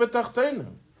leyisbarach b'tachteinu.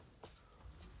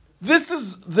 This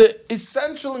is the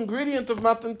essential ingredient of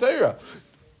Matan Torah.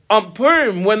 On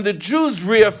Purim, when the Jews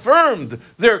reaffirmed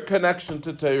their connection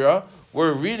to Torah,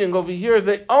 we're reading over here,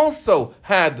 they also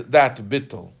had that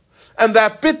bittul. And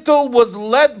that bittul was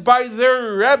led by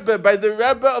their Rebbe, by the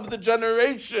Rebbe of the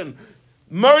generation,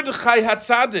 Mordechai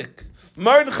HaTzadik.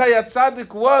 Mordechai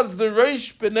HaTzadik was the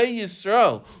Reish B'nai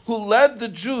Yisrael, who led the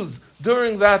Jews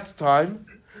during that time.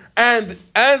 And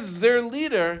as their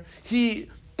leader, he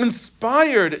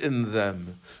inspired in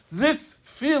them this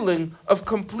feeling of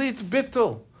complete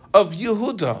bittul, of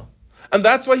Yehuda. And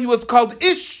that's why he was called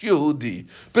Ish Yehudi,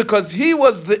 because he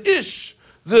was the Ish,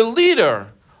 the leader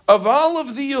of all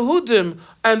of the Yehudim,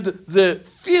 and the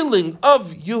feeling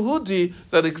of Yehudi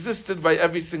that existed by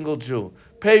every single Jew.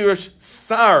 Perush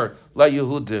Sar la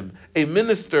Yehudim, a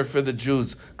minister for the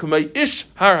Jews. Kumay Ish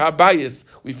Har Habayis.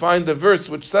 We find the verse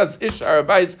which says Ish Har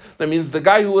Habayis. That means the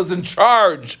guy who was in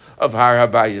charge of Har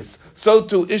Habayis. So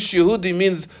too Ish Yehudi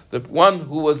means the one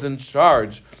who was in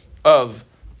charge of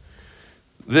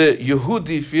the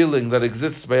Yehudi feeling that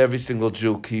exists by every single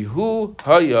Jew. Kihu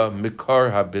haya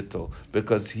mikar habittul,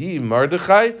 because he,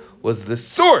 Mordechai, was the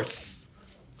source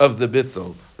of the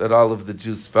bittul that all of the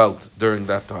Jews felt during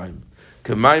that time.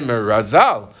 Kemaimer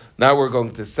Razal. Now we're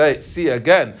going to see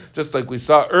again, just like we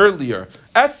saw earlier,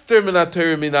 Esther min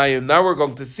HaTorah minayin. Now we're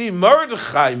going to see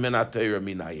Mordechai min HaTorah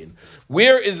minayin.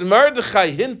 Where is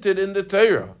Mordechai hinted in the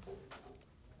Torah?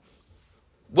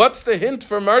 What's the hint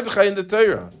for Mordechai in the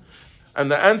Torah?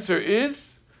 And the answer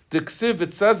is, the Ksiv,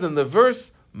 it says in the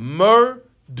verse,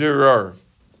 murderer.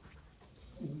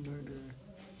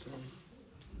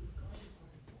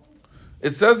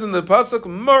 It says in the pasuk,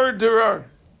 murderer.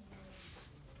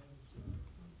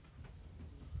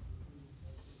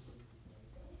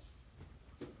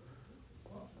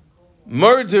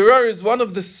 Murderer is one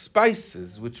of the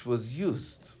spices which was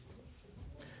used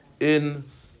in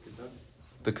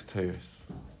the Keteris.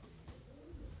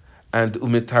 And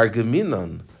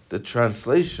umitargeminon, the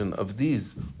translation of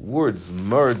these words,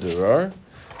 murderer,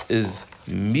 is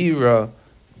mira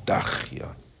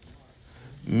dachya.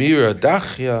 Mira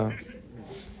dachya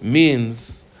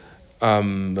means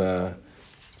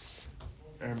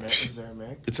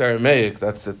it's Aramaic,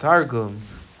 that's the Targum,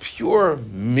 pure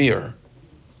mir.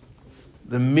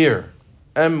 The mir.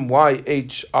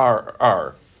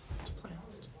 Myrrr.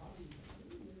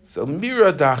 So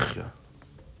mira dachya.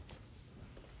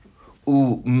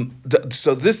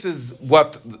 So this is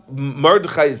what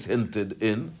Mordechai is hinted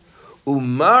in.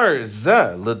 Umar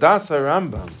zeh l'das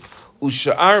Rambam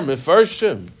u'sha'ar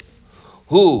mefarshim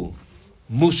hu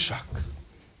mushak.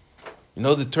 You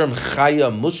know the term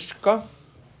chaya mushka?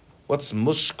 What's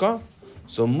mushka?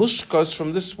 So mushka is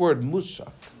from this word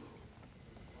mushak.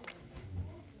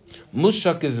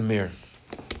 Mushak is mir,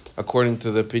 according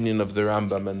to the opinion of the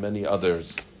Rambam and many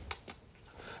others.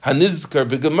 Hanizkar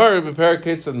b'Gemara b'Perek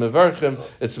Ketzad Mevarchim.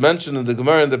 It's mentioned in the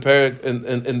Gemara in the Perek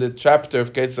in the chapter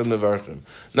of Ketzad Mevarchim.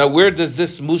 Now, where does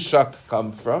this mushak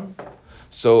come from?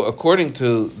 So, according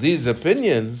to these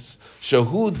opinions,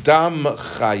 shahu dam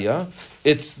chaya.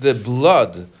 It's the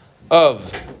blood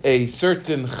of a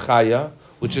certain chaya,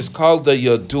 which is called the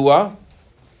yodua.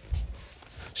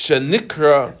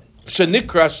 Shenikrash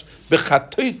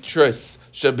b'chatoitres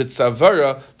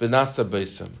shebitzavara v'nasa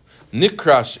beisam.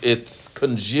 Nikrash, it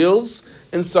congeals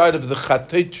inside of the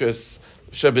chatoitres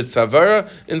shebitzavara,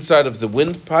 inside of the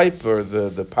windpipe or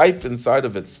the pipe inside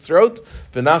of its throat,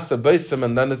 v'nasa beisam,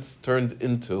 and then it's turned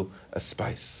into a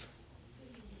spice.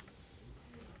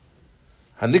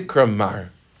 Hanikra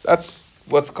mar. That's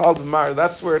what's called mar.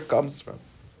 That's where it comes from.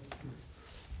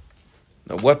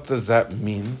 Now, what does that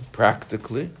mean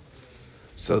practically?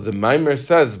 So the Maimer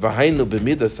says, "V'hainu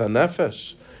b'midas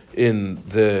hanefesh," in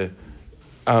the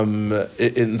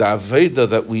Aveda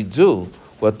that we do.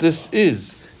 What this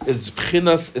is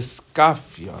b'chinas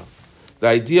iskafia. The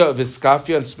idea of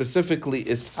iskafia, and specifically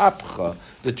ishapcha,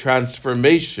 the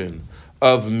transformation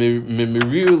of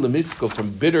mirir lemisko, from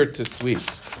bitter to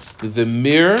sweet. The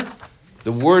mir,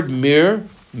 the word mir,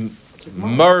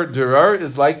 murderer,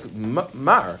 is like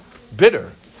mar,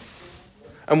 bitter.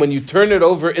 And when you turn it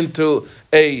over into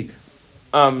a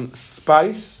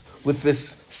spice with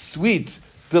this sweet,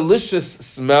 delicious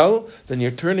smell, then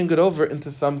you're turning it over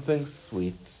into something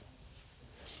sweet.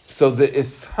 So the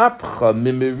ishapcha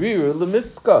mimirir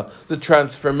lemiska, the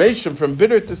transformation from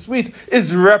bitter to sweet,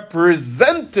 is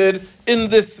represented in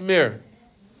this mir.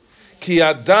 Ki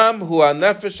adam hu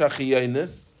hanefesh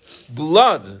achiyainis.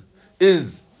 Blood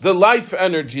is the life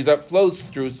energy that flows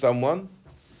through someone.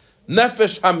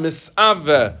 Nefesh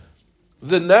hamisave,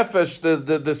 the nefesh,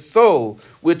 the soul,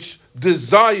 which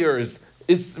desires,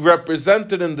 is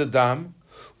represented in the dam.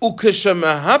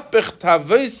 Ukeshemahapech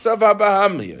taveisav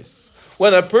habahamiyos.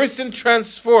 When a person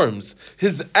transforms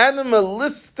his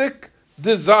animalistic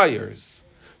desires,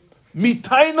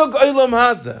 mitainog olam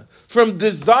hazeh, from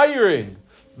desiring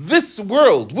this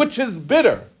world, which is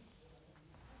bitter.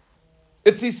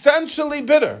 It's essentially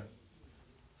bitter.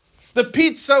 The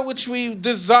pizza which we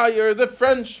desire, the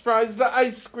French fries, the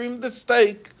ice cream, the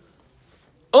steak.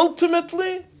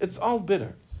 Ultimately, it's all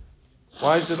bitter.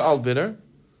 Why is it all bitter?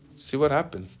 See what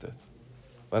happens to it.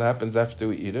 What happens after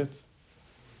we eat it?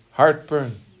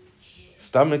 Heartburn,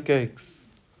 stomach aches,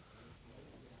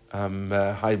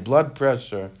 high blood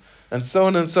pressure, and so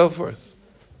on and so forth.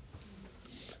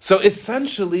 So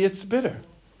essentially, it's bitter.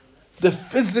 The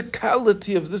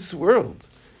physicality of this world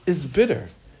is bitter.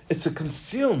 It's a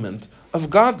concealment of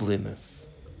godliness.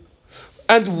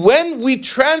 And when we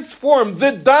transform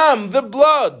the dam, the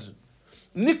blood,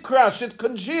 nikrash, it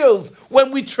congeals.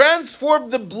 When we transform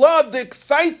the blood, the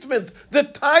excitement, the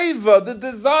taiva, the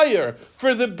desire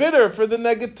for the bitter, for the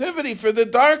negativity, for the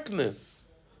darkness,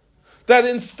 that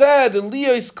instead,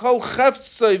 liyos kol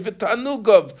cheftzei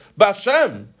v'tanugov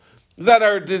b'Hashem, that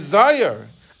our desire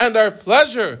and our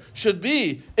pleasure should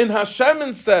be in Hashem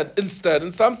instead,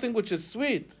 in something which is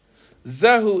sweet.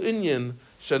 Zehu inyan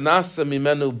Shenasa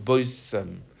mimenu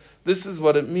boisem. This is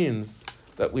what it means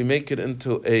that we make it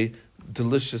into a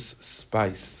delicious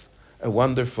spice, a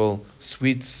wonderful,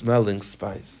 sweet-smelling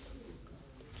spice,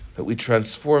 that we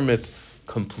transform it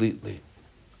completely.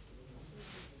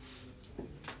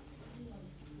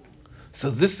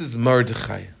 So this is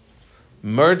Mordechai.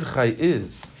 Mordechai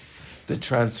is the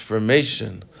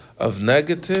transformation of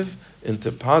negative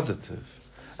into positive.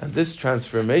 And this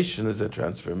transformation is a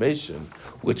transformation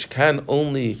which can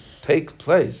only take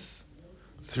place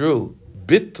through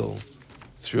bittul,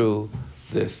 through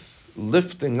this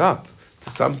lifting up to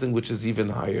something which is even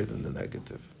higher than the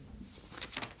negative.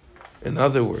 In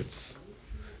other words,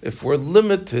 if we're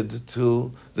limited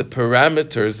to the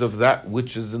parameters of that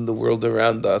which is in the world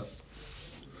around us,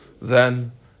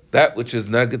 then that which is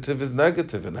negative,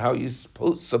 and how you're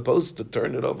supposed to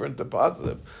turn it over into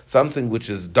positive. Something which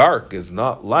is dark is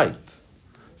not light.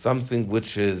 Something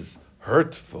which is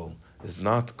hurtful is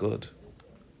not good.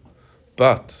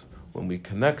 But when we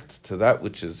connect to that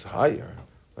which is higher,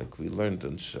 like we learned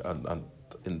in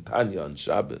Tanya on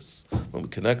Shabbos, when we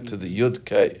connect to the Yud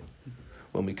Kei,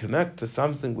 when we connect to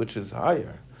something which is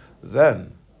higher,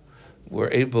 then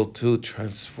we're able to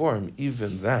transform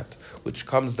even that which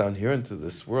comes down here into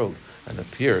this world and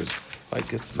appears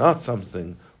like it's not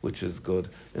something which is good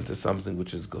into something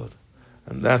which is good.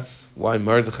 And that's why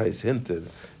Mordechai is hinted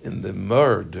in the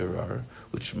murderer,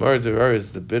 which murderer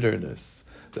is the bitterness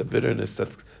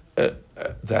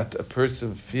that a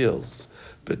person feels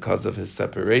because of his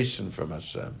separation from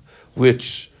Hashem,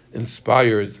 which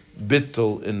inspires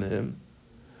bittul in him.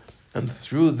 And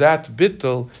through that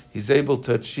bittul, he's able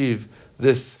to achieve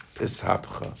this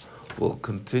ishapcha. We'll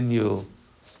continue.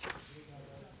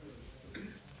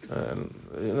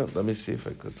 Let me see if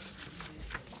I could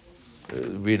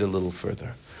read a little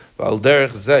further.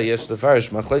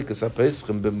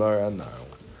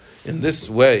 In this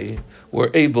way,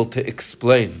 we're able to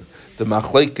explain the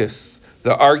machlekes,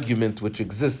 the argument which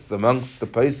exists amongst the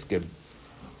Paiskim,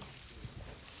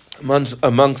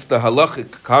 amongst the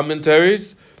halachic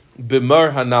commentaries,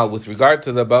 b'mar hanal, with regard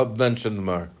to the above-mentioned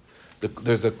mar.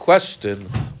 There's a question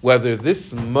whether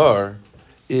this mar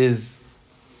is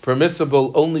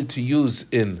permissible only to use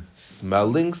in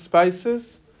smelling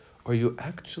spices, or are you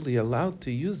actually allowed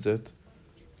to use it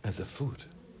as a food?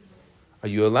 Are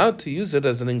you allowed to use it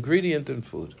as an ingredient in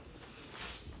food?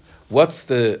 What's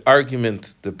the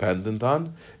argument dependent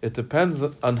on? It depends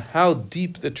on how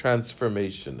deep the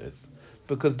transformation is.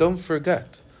 Because don't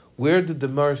forget, where did the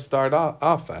mar start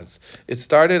off as? It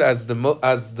started as the most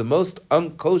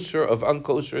unkosher of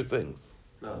unkosher things.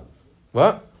 No.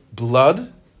 What?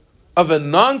 Blood of a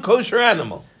non-kosher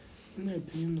animal. In my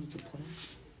opinion, it's a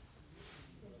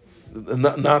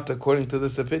plant. Not according to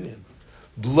this opinion.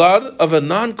 Blood of a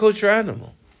non-kosher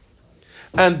animal.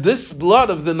 And this blood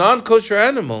of the non-kosher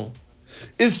animal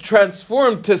is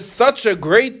transformed to such a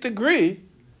great degree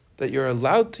that you're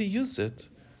allowed to use it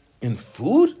in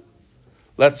food?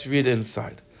 Let's read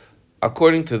inside.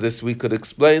 According to this, we could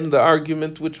explain the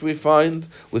argument which we find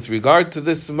with regard to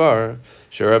this mar,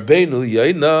 Rabbeinu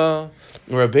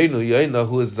Yaina,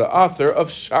 who is the author of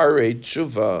Sharei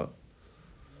Tshuva,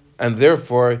 and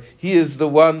therefore he is the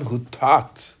one who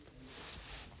taught.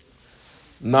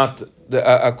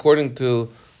 According to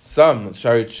some,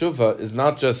 Sharei Tshuva is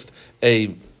not just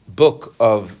a book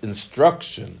of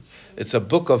instruction; it's a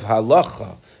book of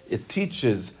halacha. It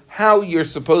teaches how you're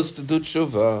supposed to do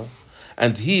tshuva,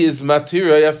 and he is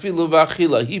matira yafilu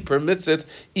v'achila. He permits it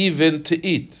even to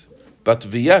eat. But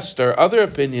v'yesh, there are other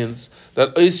opinions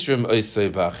that oisrim oisei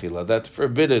b'achila, that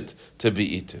forbid it to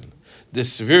be eaten.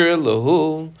 Disvir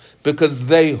lahu, because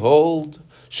they hold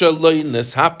shaloi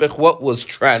nishapech, what was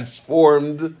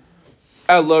transformed,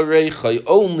 ela reichai,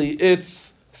 only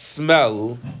its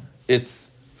smell, its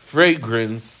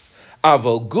fragrance,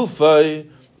 aval gufay,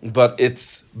 but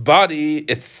its body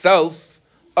itself,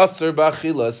 aser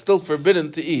b'achila, is still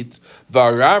forbidden to eat.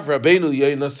 V'arav Rabbeinu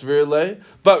Yaina svirle,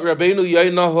 but Rabbeinu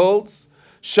Yaina holds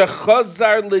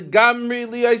shechazar legamri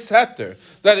liyais heter,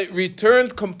 that it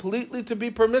returned completely to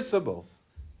be permissible.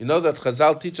 You know that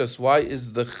Chazal teach us why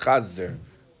is the chazer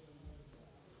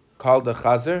called a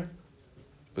chazer?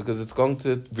 Because it's going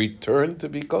to return to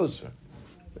be kosher.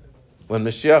 When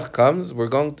Mashiach comes, we're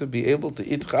going to be able to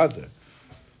eat chazer.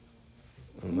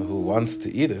 I don't know who wants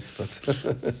to eat it, but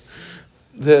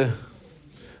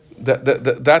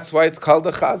that's why it's called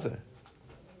a chazer.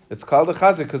 It's called a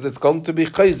chazer because it's going to be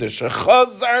chazer.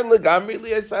 Shechazar legamri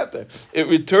liyasater. It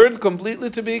returned completely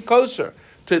to be kosher,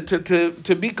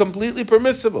 to be completely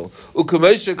permissible.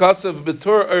 U'kamei shekasav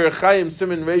b'tor Orach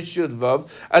Siman Reish Yud Vav,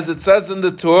 as it says in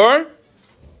the Torah,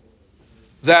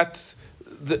 that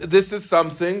this is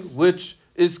something which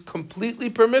is completely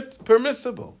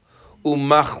permissible.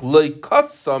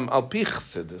 Umachloikasam al pi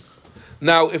chassidus.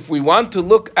 Now, if we want to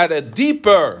look at a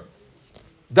deeper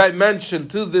dimension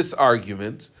to this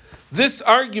argument is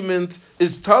dependent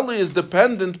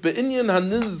be'inyan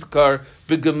hanizkar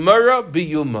be'gemara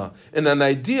biyuma, in an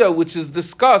idea which is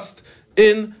discussed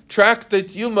in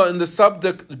Tractate Yuma, in the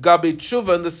subject Gabi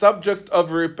Tshuva, in the subject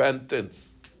of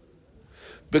repentance.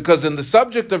 Because in the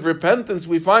subject of repentance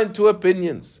we find two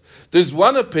opinions. There's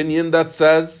one opinion that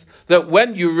says that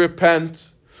when you repent,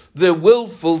 the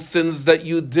willful sins that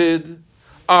you did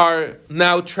are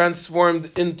now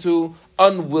transformed into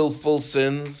unwillful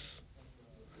sins.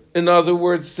 In other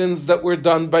words, sins that were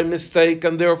done by mistake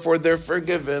and therefore they're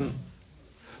forgiven.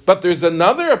 But there's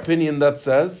another opinion that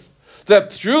says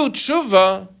that through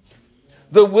tshuva,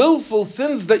 the willful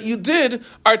sins that you did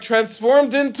are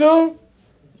transformed into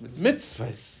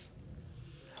mitzvahs.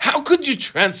 How could you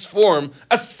transform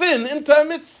a sin into a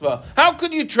mitzvah? How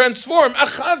could you transform a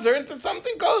chazer into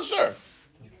something kosher?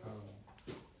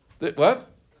 What?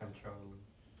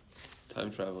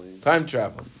 Time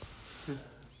travel.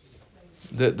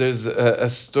 There's a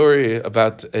story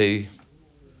about a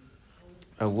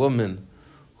woman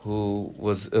who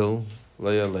was ill,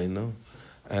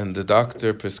 and the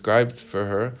doctor prescribed for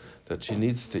her that she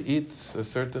needs to eat a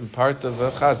certain part of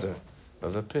a chazer,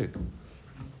 of a pig.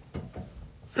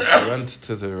 So she went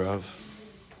to the Rav,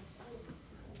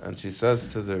 and she says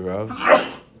to the Rav,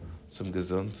 zum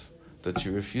Gesund, that she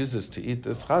refuses to eat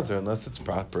this chazer unless it's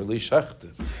properly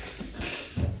shechted.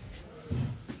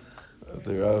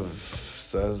 The Rav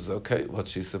says, okay,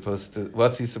 what's he supposed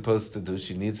to do?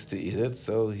 She needs to eat it,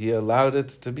 so he allowed it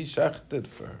to be shechted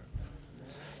for her.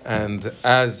 And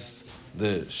as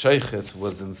the sheichet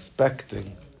was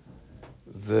inspecting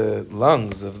the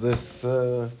lungs of this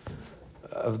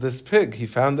pig, he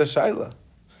found a shaila.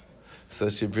 So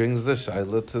she brings the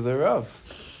shaila to the Rav.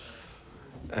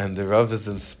 And the Rav is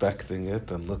inspecting it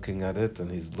and looking at it,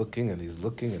 and he's looking and he's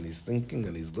looking and he's thinking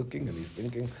and he's looking and he's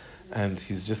thinking, and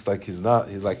he's just like he's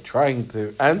like trying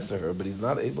to answer her, but he's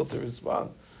not able to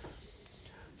respond.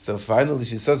 So finally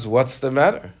she says, "What's the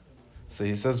matter?" So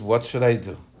he says, "What should I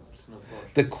do?"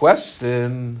 The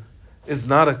question is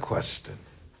not a question.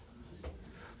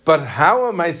 But how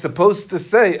am I supposed to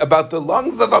say about the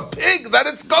lungs of a pig that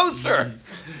it's kosher?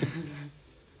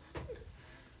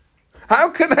 How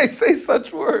can I say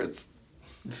such words?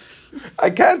 I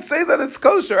can't say that it's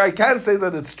kosher. I can't say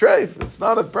that it's treif. It's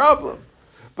not a problem.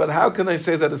 But how can I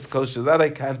say that it's kosher? That I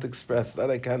can't express. That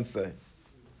I can't say.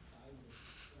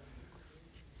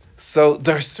 So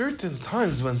there are certain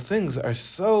times when things are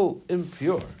so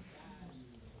impure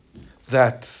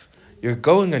that you're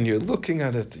going and you're looking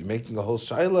at it, you're making a whole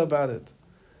shaila about it.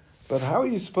 But how are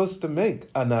you supposed to make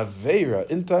an aveira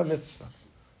into a mitzvah?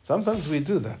 Sometimes we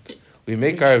do that. We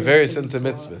make our averas into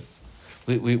mitzvahs.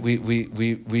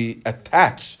 We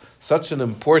attach such an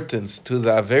importance to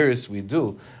the averas we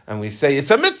do, and we say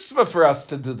it's a mitzvah for us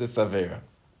to do this avera.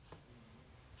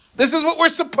 This is what we're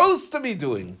supposed to be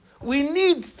doing. We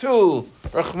need to,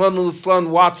 Rahmanul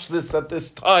Islam, watch this at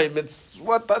this time. It's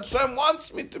what Hashem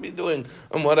wants me to be doing,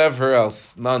 and whatever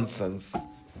else nonsense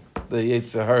the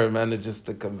Yetzer Hara manages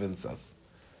to convince us.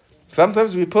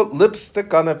 Sometimes we put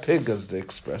lipstick on a pig, as the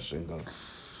expression goes,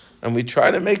 and we try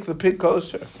to make the pig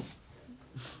kosher.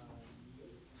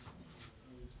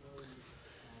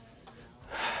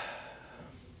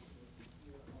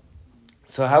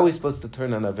 So how are we supposed to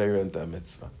turn an avera into a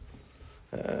mitzvah?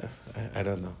 I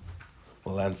don't know.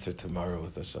 We'll answer tomorrow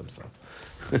with Hashem Sam.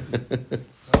 The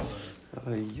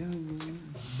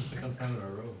second time in a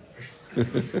row.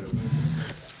 Another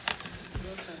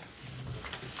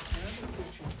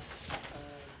question.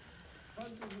 How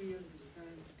do we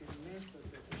understand the method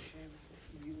that Hashem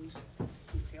used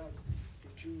to help the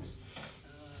Jews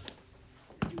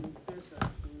during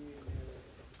Pesach when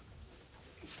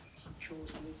he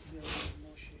chose, let's say,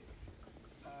 Moshe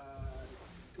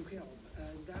to help?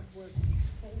 And that was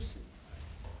exposing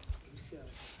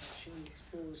himself. Hashem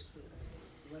exposed,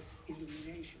 was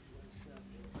illumination,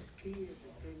 was clear,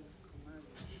 the Ten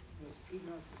Commandments, was clear,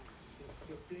 not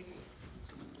the places.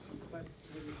 But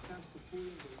when it comes to Purim,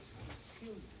 there is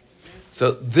concealment.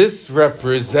 So this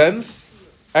represents,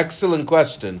 excellent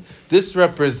question, this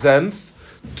represents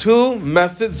two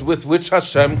methods with which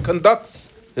Hashem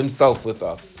conducts himself with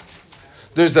us.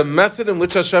 There's a method in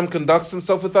which Hashem conducts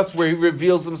himself with us where he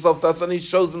reveals himself to us and he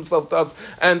shows himself to us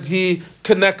and he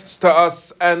connects to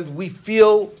us and we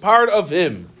feel part of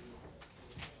him.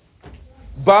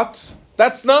 But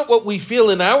that's not what we feel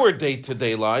in our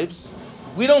day-to-day lives.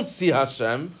 We don't see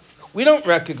Hashem. We don't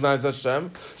recognize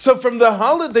Hashem. So from the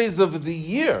holidays of the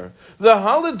year, the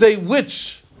holiday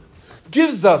which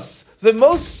gives us the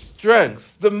most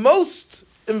strength, the most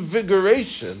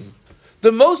invigoration,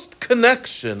 the most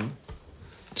connection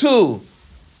to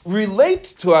relate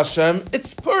to Hashem,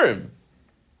 it's Purim.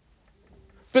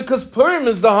 Because Purim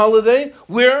is the holiday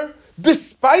where,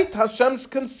 despite Hashem's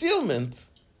concealment,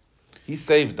 He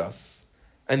saved us.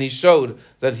 And He showed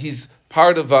that He's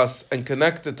part of us and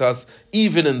connected to us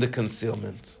even in the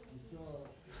concealment.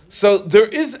 So there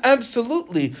is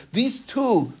absolutely these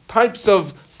two types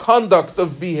of conduct,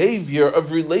 of behavior,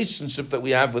 of relationship that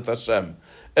we have with Hashem.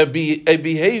 A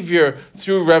behavior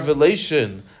through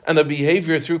revelation and a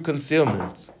behavior through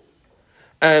concealment.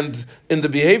 And in the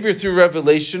behavior through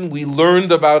revelation, we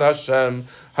learned about Hashem.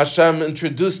 Hashem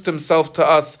introduced Himself to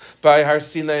us by Har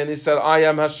Sinai, and He said, I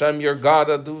am Hashem, your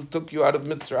God, who took you out of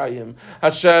Mitzrayim.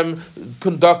 Hashem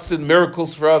conducted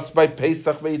miracles for us by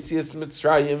Pesach, by Yetzias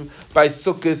Mitzrayim, by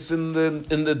Sukkot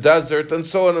in the desert, and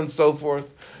so on and so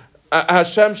forth.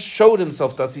 Hashem showed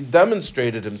Himself to us. He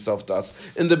demonstrated Himself to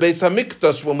us. In the Beis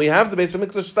HaMikdash, when we have the Beis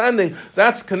HaMikdash standing,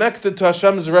 that's connected to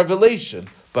Hashem's revelation.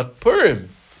 But Purim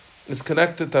is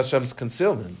connected to Hashem's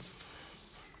concealment.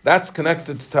 That's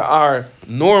connected to our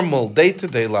normal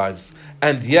day-to-day lives.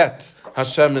 And yet,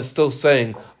 Hashem is still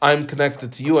saying, I'm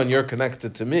connected to you and you're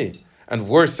connected to me. And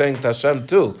we're saying to Hashem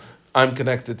too, I'm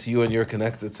connected to you and you're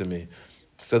connected to me.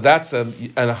 So that's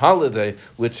a holiday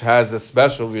which has a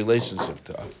special relationship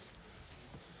to us.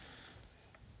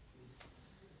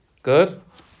 Good?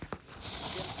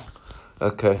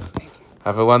 Okay.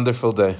 Have a wonderful day.